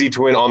not easy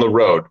to win on the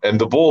road.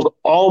 And the Bulls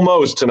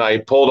almost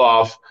tonight pulled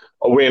off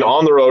a win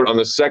on the road on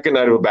the second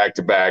night of a back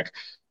to back.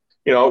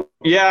 The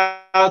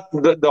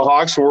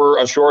Hawks were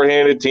a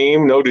shorthanded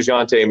team. No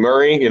DeJounte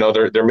Murray.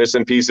 They're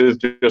missing pieces,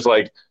 just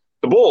like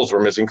the Bulls were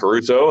missing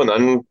Caruso, and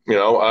then an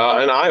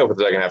Ayo for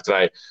the second half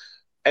tonight.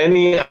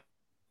 Any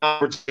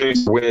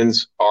opportunities for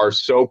wins are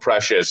so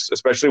precious,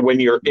 especially when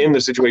you're in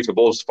the situation the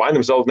Bulls find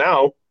themselves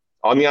now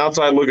on the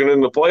outside looking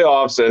into the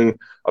playoffs and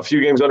a few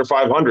games under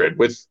 500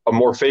 with a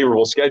more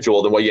favorable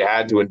schedule than what you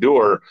had to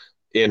endure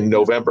in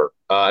November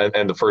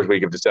and the first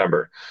week of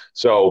December.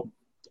 So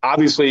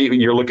obviously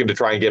you're looking to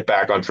try and get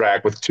back on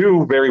track with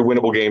two very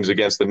winnable games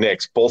against the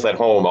Knicks, both at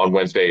home on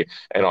Wednesday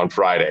and on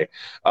Friday.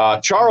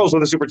 Charles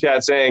with a super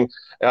chat saying,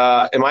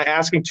 am I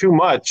asking too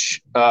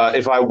much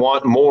if I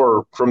want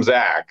more from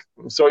Zach?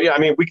 So, yeah, I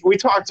mean, we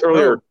talked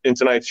earlier in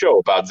tonight's show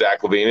about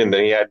Zach LaVine, and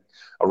then he had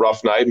a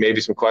rough night,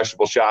 maybe some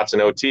questionable shots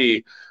in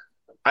OT.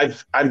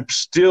 I'm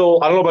still,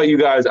 I don't know about you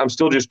guys, I'm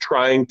still just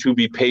trying to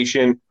be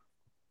patient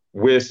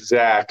with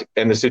Zach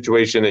and the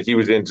situation that he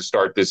was in to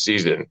start this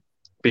season.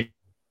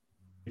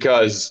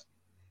 Because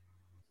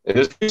in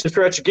this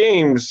stretch of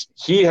games,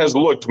 he has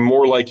looked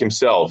more like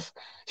himself.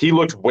 He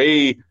looked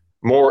way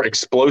more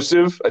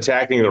explosive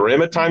attacking the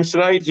rim at times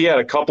tonight. He had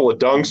a couple of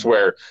dunks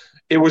where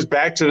it was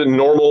back to the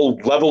normal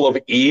level of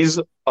ease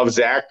of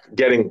Zach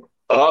getting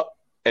up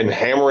and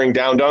hammering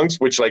down dunks,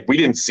 which like we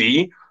didn't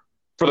see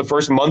for the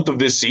first month of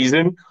this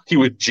season. He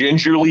was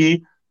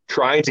gingerly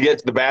trying to get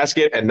to the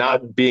basket and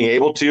not being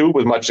able to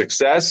with much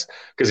success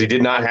because he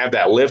did not have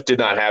that lift, did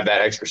not have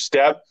that extra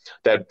step,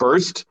 that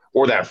burst,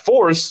 or that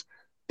force.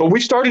 But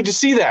we started to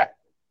see that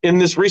in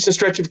this recent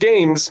stretch of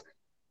games,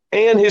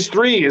 and his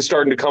three is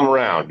starting to come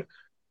around.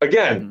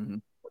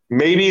 Again,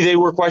 maybe they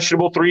were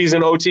questionable threes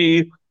in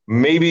OT.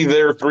 Maybe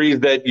they're threes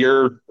that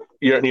your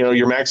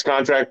max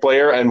contract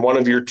player and one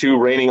of your two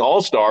reigning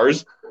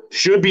all-stars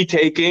should be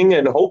taking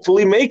and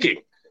hopefully making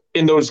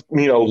in those,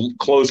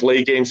 close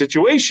late game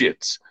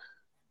situations.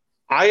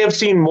 I have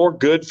seen more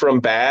good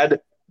from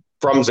bad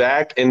from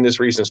Zach in this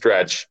recent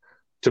stretch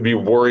to be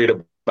worried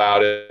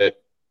about it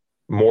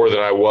more than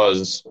I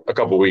was a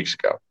couple of weeks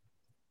ago.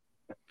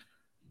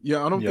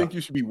 Yeah, I don't think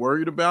you should be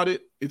worried about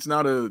it. It's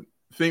not a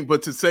thing,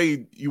 but to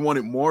say you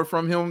wanted more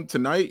from him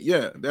tonight,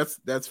 yeah,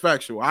 that's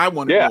factual. I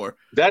wanted more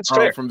that's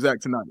fair. From Zach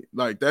tonight.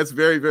 Like, that's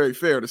very, very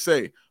fair to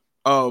say.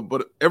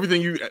 But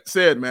everything you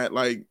said, Matt,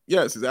 like,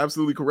 yes, is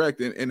absolutely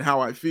correct in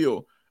how I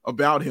feel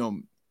about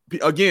him.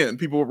 Again,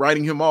 people were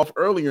writing him off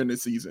earlier in the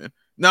season.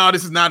 No,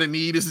 this is not a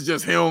need. This is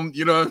just him.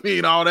 You know what I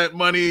mean? All that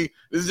money.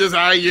 This is just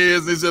how he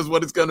is. It's just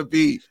what it's going to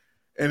be.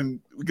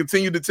 And we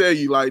continue to tell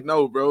you, like,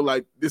 no, bro,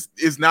 like, this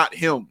is not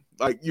him.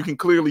 Like, you can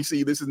clearly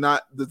see this is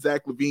not the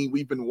Zach LaVine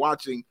we've been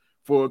watching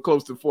for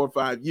close to 4 or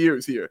 5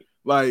 years here.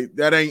 Like,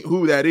 that ain't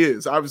who that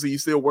is. Obviously,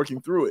 he's still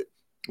working through it.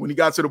 When he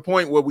got to the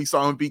point where we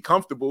saw him be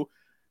comfortable,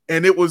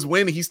 and it was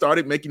when he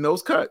started making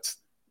those cuts.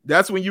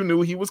 That's when you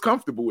knew he was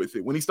comfortable with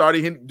it. When he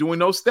started doing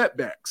those step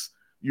backs,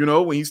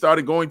 when he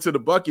started going to the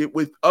bucket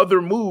with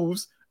other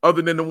moves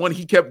other than the one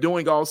he kept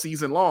doing all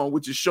season long,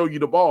 which is show you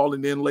the ball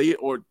and then lay it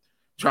or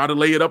try to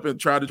lay it up and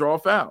try to draw a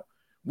foul.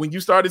 When you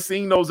started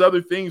seeing those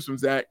other things from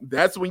Zach,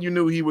 that's when you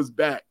knew he was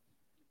back.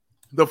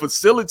 The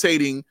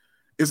facilitating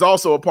is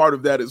also a part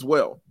of that as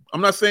well.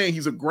 I'm not saying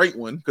he's a great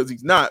one because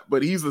he's not,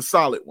 but he's a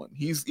solid one.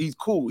 He's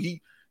cool.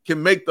 He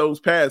can make those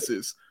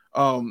passes.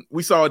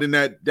 We saw it in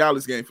that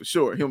Dallas game for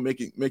sure. Him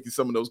making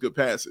some of those good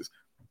passes.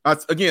 I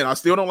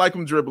still don't like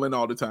him dribbling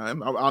all the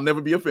time. I'll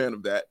never be a fan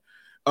of that.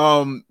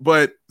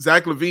 But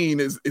Zach LaVine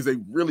is a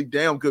really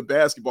damn good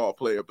basketball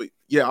player. But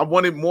yeah, I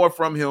wanted more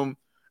from him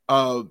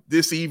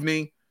this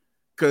evening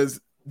because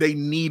they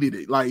needed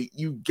it. Like,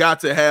 you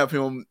got to have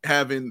him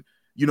having,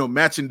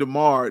 matching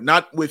DeMar,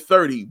 not with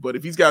 30, but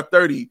if he's got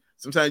 30,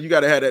 sometimes you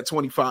got to have that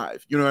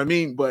 25. You know what I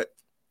mean? But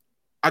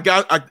I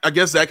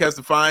guess Zach has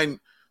to find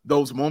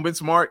those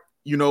moments, Mark,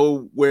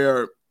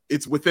 where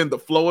it's within the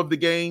flow of the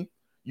game,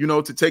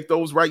 to take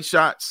those right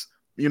shots,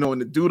 and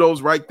to do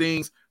those right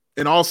things.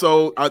 And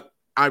also,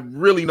 I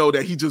really know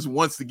that he just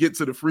wants to get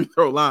to the free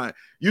throw line.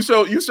 You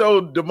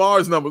showed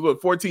DeMar's numbers,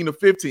 14 to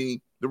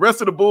 15. The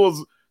rest of the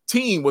Bulls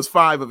team was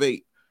 5 of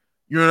 8.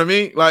 You know what I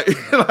mean? Like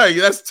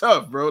that's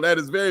tough, bro. That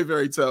is very,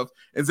 very tough.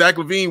 And Zach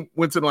LaVine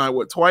went to the line,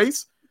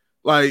 twice?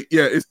 Like,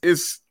 yeah,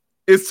 it's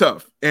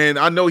tough. And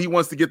I know he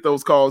wants to get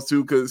those calls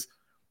too, because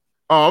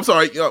I'm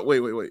sorry.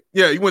 Wait.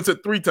 Yeah, he went to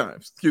 3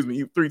 times. Excuse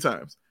me, 3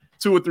 times.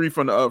 2 or 3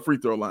 from the free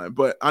throw line.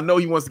 But I know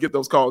he wants to get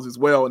those calls as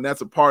well, and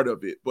that's a part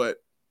of it. But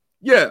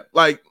yeah,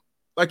 like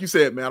you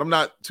said, man, I'm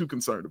not too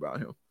concerned about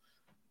him.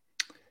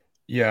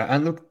 Yeah,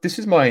 and look, this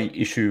is my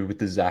issue with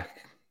the Zach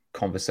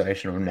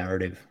conversation or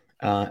narrative,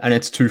 and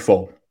it's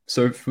twofold.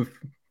 So for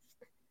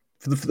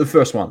the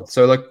first one,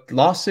 so like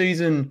last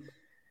season,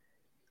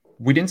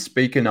 we didn't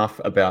speak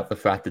enough about the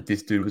fact that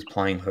this dude was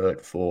playing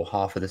hurt for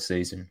half of the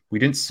season. We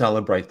didn't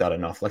celebrate that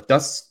enough. Like,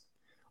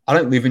 I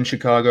don't live in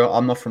Chicago.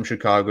 I'm not from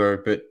Chicago,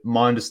 but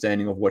my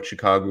understanding of what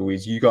Chicago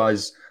is, you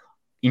guys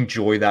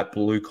enjoy that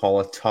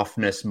blue-collar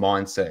toughness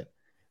mindset.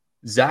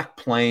 Zach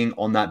playing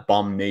on that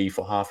bum knee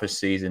for half a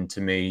season,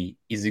 to me,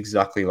 is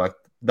exactly like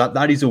that.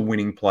 That is a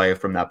winning player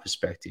from that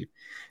perspective.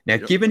 Now,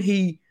 given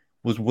he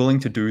was willing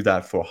to do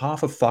that for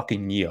half a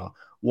fucking year,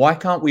 why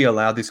can't we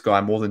allow this guy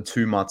more than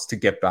 2 months to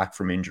get back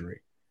from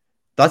injury?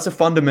 That's a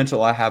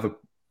fundamental I have,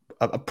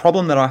 a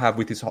problem that I have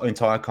with this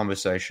entire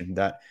conversation,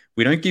 that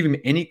we don't give him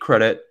any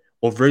credit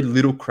or very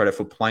little credit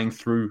for playing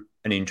through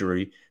an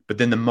injury. But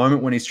then the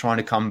moment when he's trying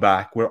to come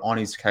back, we're on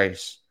his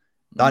case.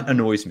 That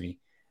annoys me.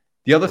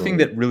 The other thing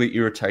that really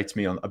irritates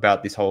me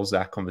about this whole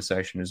Zach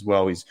conversation as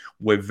well is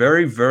we're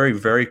very, very,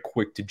 very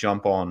quick to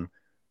jump on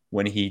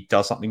when he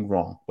does something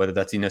wrong, whether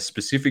that's in a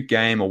specific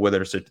game or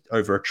whether it's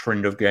over a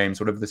trend of games,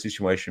 whatever the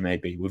situation may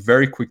be. We're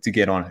very quick to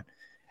get on it.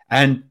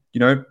 And,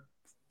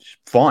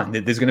 fine.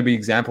 There's going to be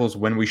examples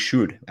when we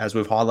should, as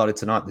we've highlighted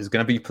tonight. There's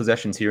going to be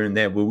possessions here and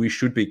there where we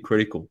should be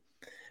critical.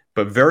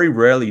 But very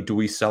rarely do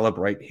we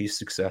celebrate his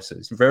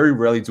successes. Very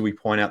rarely do we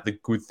point out the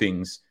good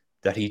things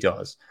that he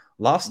does.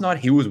 Last night,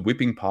 he was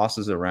whipping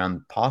passes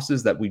around,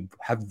 passes that we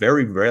have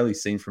very rarely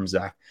seen from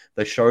Zach.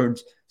 They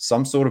showed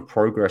some sort of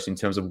progress in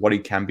terms of what he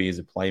can be as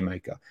a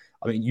playmaker.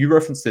 I mean, you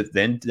referenced it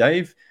then,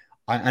 Dave,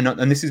 and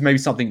this is maybe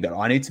something that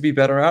I need to be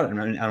better at,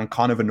 and I'm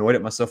kind of annoyed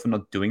at myself for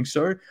not doing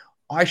so.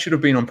 I should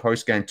have been on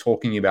postgame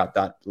talking about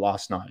that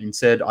last night.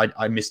 Instead,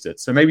 I missed it.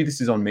 So maybe this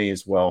is on me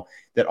as well,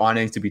 that I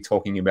need to be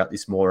talking about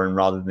this more and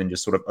rather than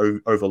just sort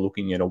of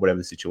overlooking it or whatever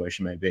the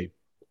situation may be.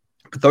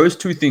 But those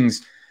two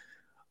things,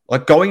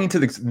 like going into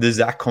the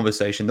Zach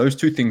conversation, those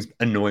two things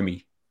annoy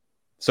me.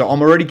 So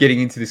I'm already getting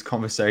into this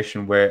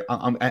conversation where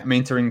I'm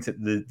entering into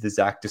the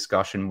Zach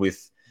discussion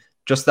with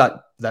just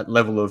that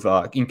level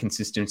of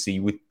inconsistency,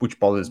 which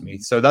bothers me.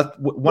 So that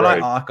when I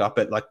arc up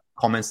at like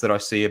comments that I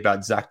see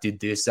about Zach did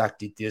this,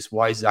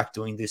 why is Zach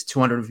doing this,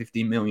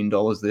 $250 million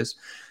this,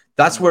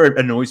 that's where it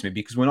annoys me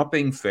because we're not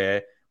being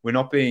fair. We're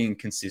not being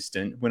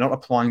consistent. We're not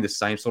applying the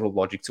same sort of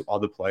logic to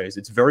other players.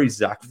 It's very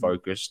Zach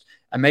focused,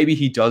 and maybe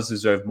he does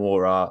deserve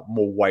more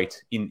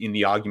weight in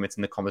the arguments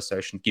in the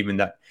conversation, given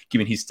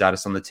his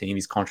status on the team,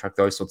 his contract,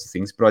 those sorts of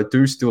things. But I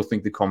do still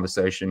think the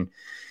conversation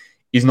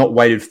is not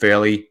weighted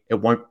fairly. It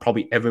won't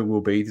probably ever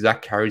will be.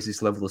 Zach carries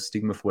this level of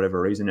stigma for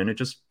whatever reason, and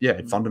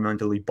it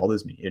fundamentally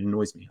bothers me. It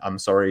annoys me. I'm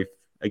sorry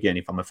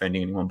if I'm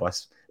offending anyone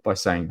by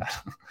saying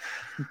that.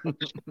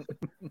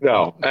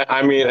 No,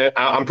 I mean,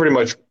 I'm pretty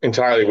much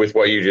entirely with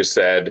what you just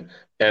said.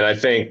 And I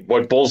think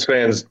what Bulls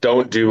fans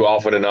don't do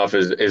often enough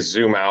is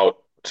zoom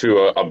out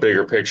to a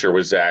bigger picture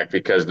with Zach,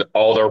 because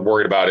all they're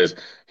worried about is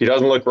he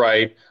doesn't look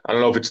right. I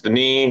don't know if it's the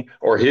knee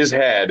or his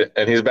head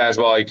and his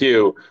basketball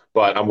IQ,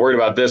 but I'm worried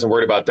about this, I'm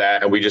worried about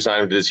that, and we just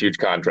signed him to this huge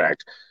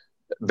contract.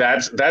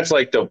 That's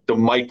like the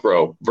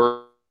micro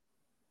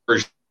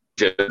version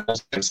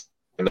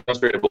and the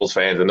frustrated Bulls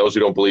fans and those who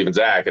don't believe in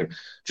Zach. And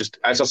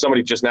I saw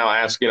somebody just now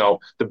ask,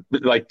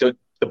 the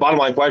bottom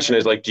line question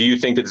is like, do you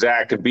think that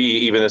Zach could be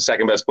even the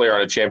second best player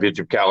on a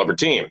championship caliber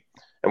team?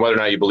 And whether or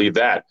not you believe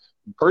that.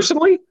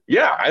 Personally,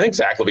 yeah, I think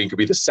Zach LaVine could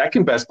be the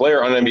second best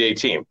player on an NBA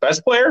team.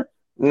 Best player?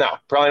 No,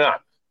 probably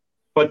not.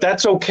 But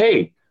that's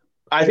okay.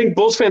 I think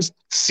Bulls fans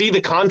see the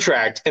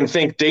contract and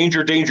think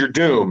danger, danger,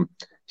 doom.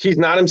 He's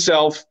not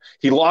himself.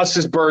 He lost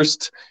his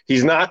burst.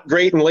 He's not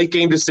great in late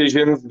game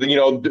decisions.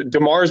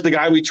 DeMar's the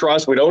guy we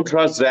trust. We don't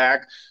trust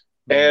Zach.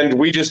 And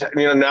we just,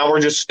 now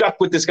we're just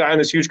stuck with this guy on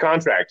this huge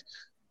contract.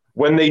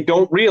 When they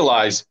don't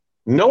realize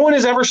no one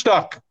is ever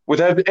stuck with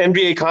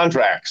NBA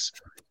contracts.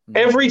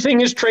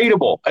 Everything is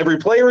tradable. Every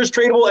player is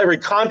tradable. Every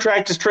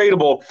contract is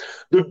tradable.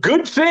 The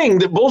good thing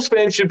that Bulls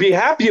fans should be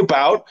happy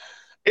about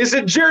is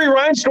that Jerry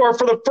Reinsdorf,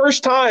 for the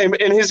first time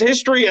in his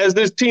history as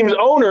this team's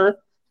owner,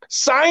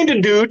 signed a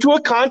dude to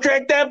a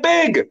contract that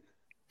big.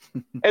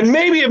 And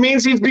maybe it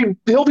means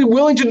he'll be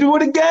willing to do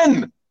it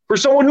again for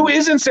someone who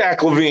isn't Zach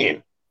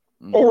LaVine,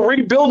 or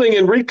rebuilding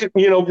and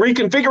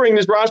reconfiguring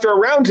this roster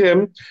around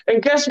him.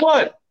 And guess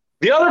what?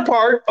 The other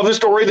part of the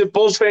story that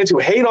Bulls fans who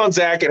hate on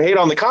Zach and hate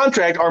on the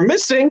contract are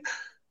missing,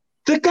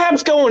 the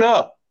cap's going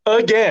up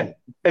again.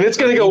 And it's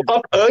going to go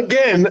up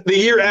again the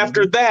year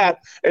after that.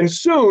 And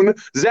soon,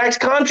 Zach's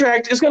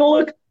contract is going to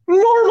look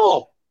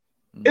normal.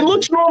 It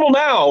looks normal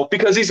now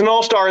because he's an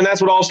all-star, and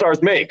that's what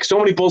all-stars make. So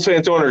many Bulls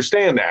fans don't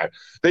understand that.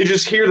 They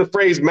just hear the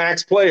phrase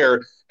max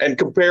player and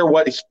compare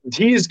what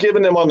he's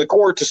given them on the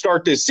court to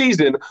start this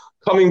season,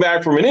 coming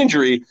back from an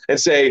injury, and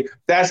say,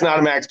 that's not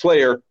a max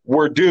player.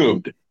 We're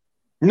doomed.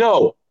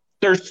 No,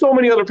 there's so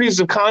many other pieces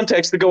of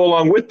context that go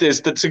along with this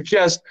that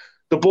suggest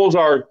the Bulls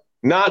are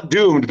not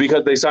doomed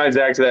because they signed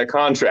Zach to that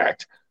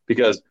contract,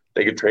 because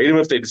they could trade him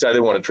if they decide they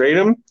want to trade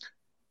him.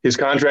 His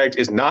contract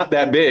is not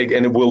that big,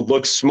 and it will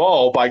look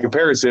small by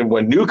comparison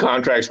when new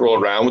contracts roll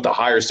around with a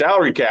higher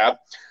salary cap.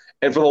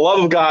 And for the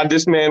love of God,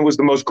 this man was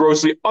the most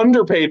grossly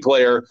underpaid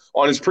player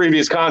on his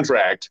previous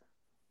contract.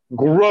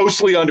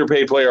 Grossly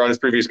underpaid player on his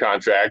previous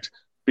contract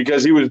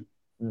because he was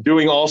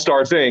doing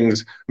all-star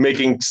things,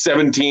 making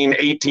 17,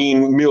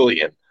 18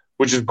 million,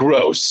 which is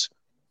gross.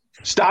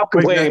 Stop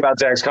complaining about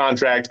Zach's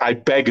contract. I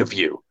beg of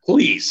you.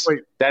 Please.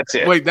 That's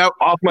it.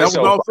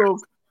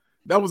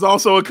 That was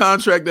also a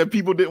contract that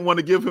people didn't want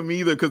to give him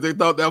either because they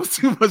thought that was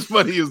too much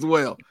money as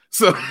well.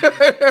 So,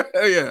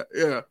 yeah.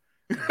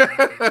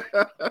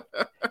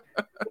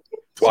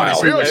 Wow.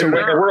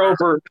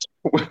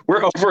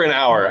 We're over an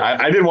hour.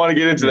 I didn't want to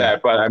get into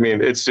that, but I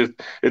mean, it's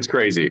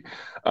crazy.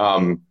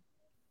 I'm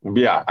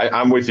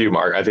with you,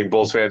 Mark. I think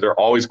Bulls fans are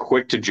always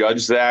quick to judge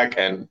Zach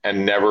and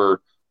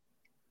never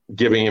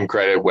giving him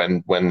credit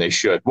when they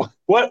should.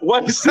 What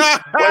is this?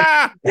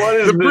 What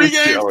is the this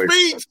pregame showing?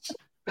 speech?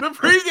 The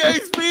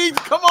pregame speech.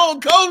 Come on,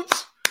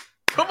 coach.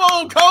 Come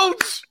on,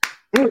 coach.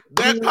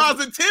 That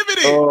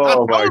positivity. Oh, I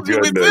told my you it's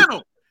goodness. in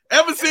him.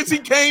 Ever since he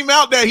came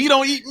out that he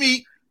don't eat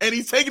meat and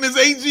he's taking his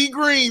AG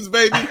greens,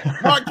 baby.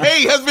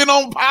 Marquet has been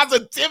on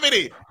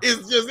positivity.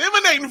 It's just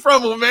emanating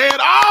from him, man.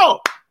 Oh,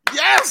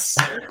 yes.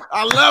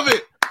 I love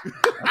it.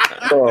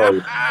 Oh,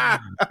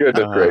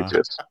 goodness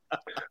gracious.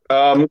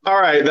 All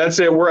right, that's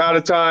it. We're out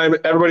of time.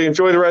 Everybody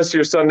enjoy the rest of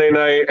your Sunday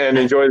night and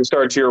enjoy the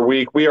start to your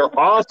week. We are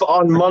off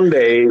on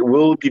Monday.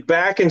 We'll be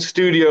back in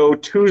studio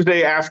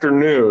Tuesday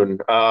afternoon.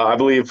 I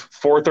believe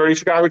 4:30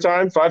 Chicago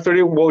time,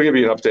 5:30. We'll give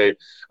you an update.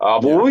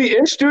 But we'll be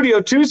in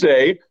studio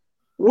Tuesday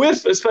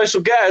with a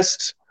special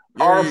guest,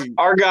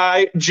 our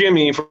guy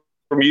Jimmy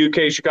from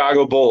UK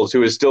Chicago Bulls,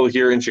 who is still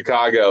here in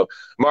Chicago.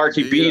 Mark,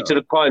 he beat you to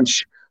the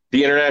punch.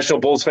 The international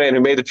Bulls fan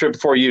who made the trip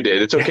before you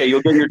did. It's okay.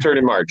 You'll get your turn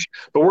in March.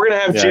 But we're going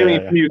to have Jimmy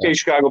from UK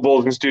Chicago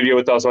Bulls in studio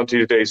with us on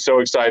Tuesday. So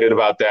excited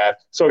about that.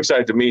 So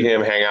excited to meet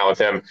him, hang out with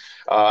him,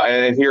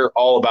 and hear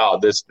all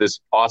about this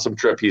awesome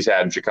trip he's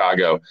had in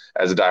Chicago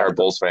as a diehard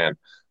Bulls fan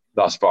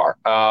thus far.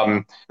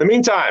 In the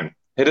meantime,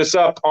 hit us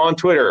up on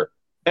Twitter.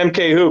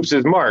 MK Hoops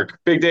is Mark.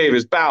 Big Dave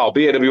is Bow.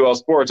 BAWL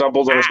Sports on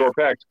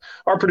Bulls_Peck.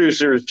 Our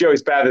producer is Joey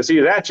Spathis. He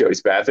is at Joey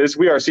Spathis.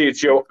 We are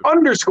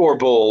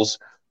CHGO_Bulls.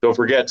 Don't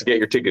forget to get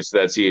your tickets to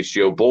that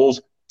CHGO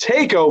Bulls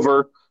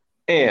takeover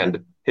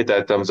and hit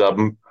that thumbs up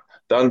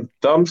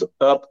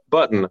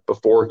button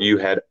before you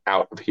head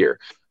out of here.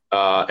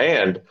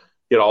 And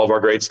get all of our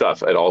great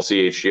stuff at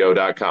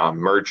allchgo.com,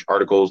 merch,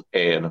 articles,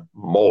 and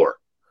more.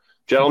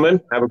 Gentlemen,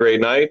 have a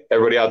great night.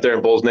 Everybody out there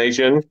in Bulls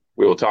Nation,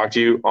 we will talk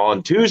to you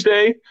on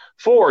Tuesday.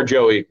 For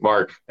Joey,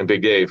 Mark, and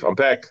Big Dave, I'm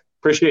Peck.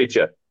 Appreciate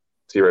you.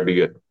 See you right. Be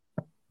good.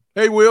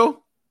 Hey, Will.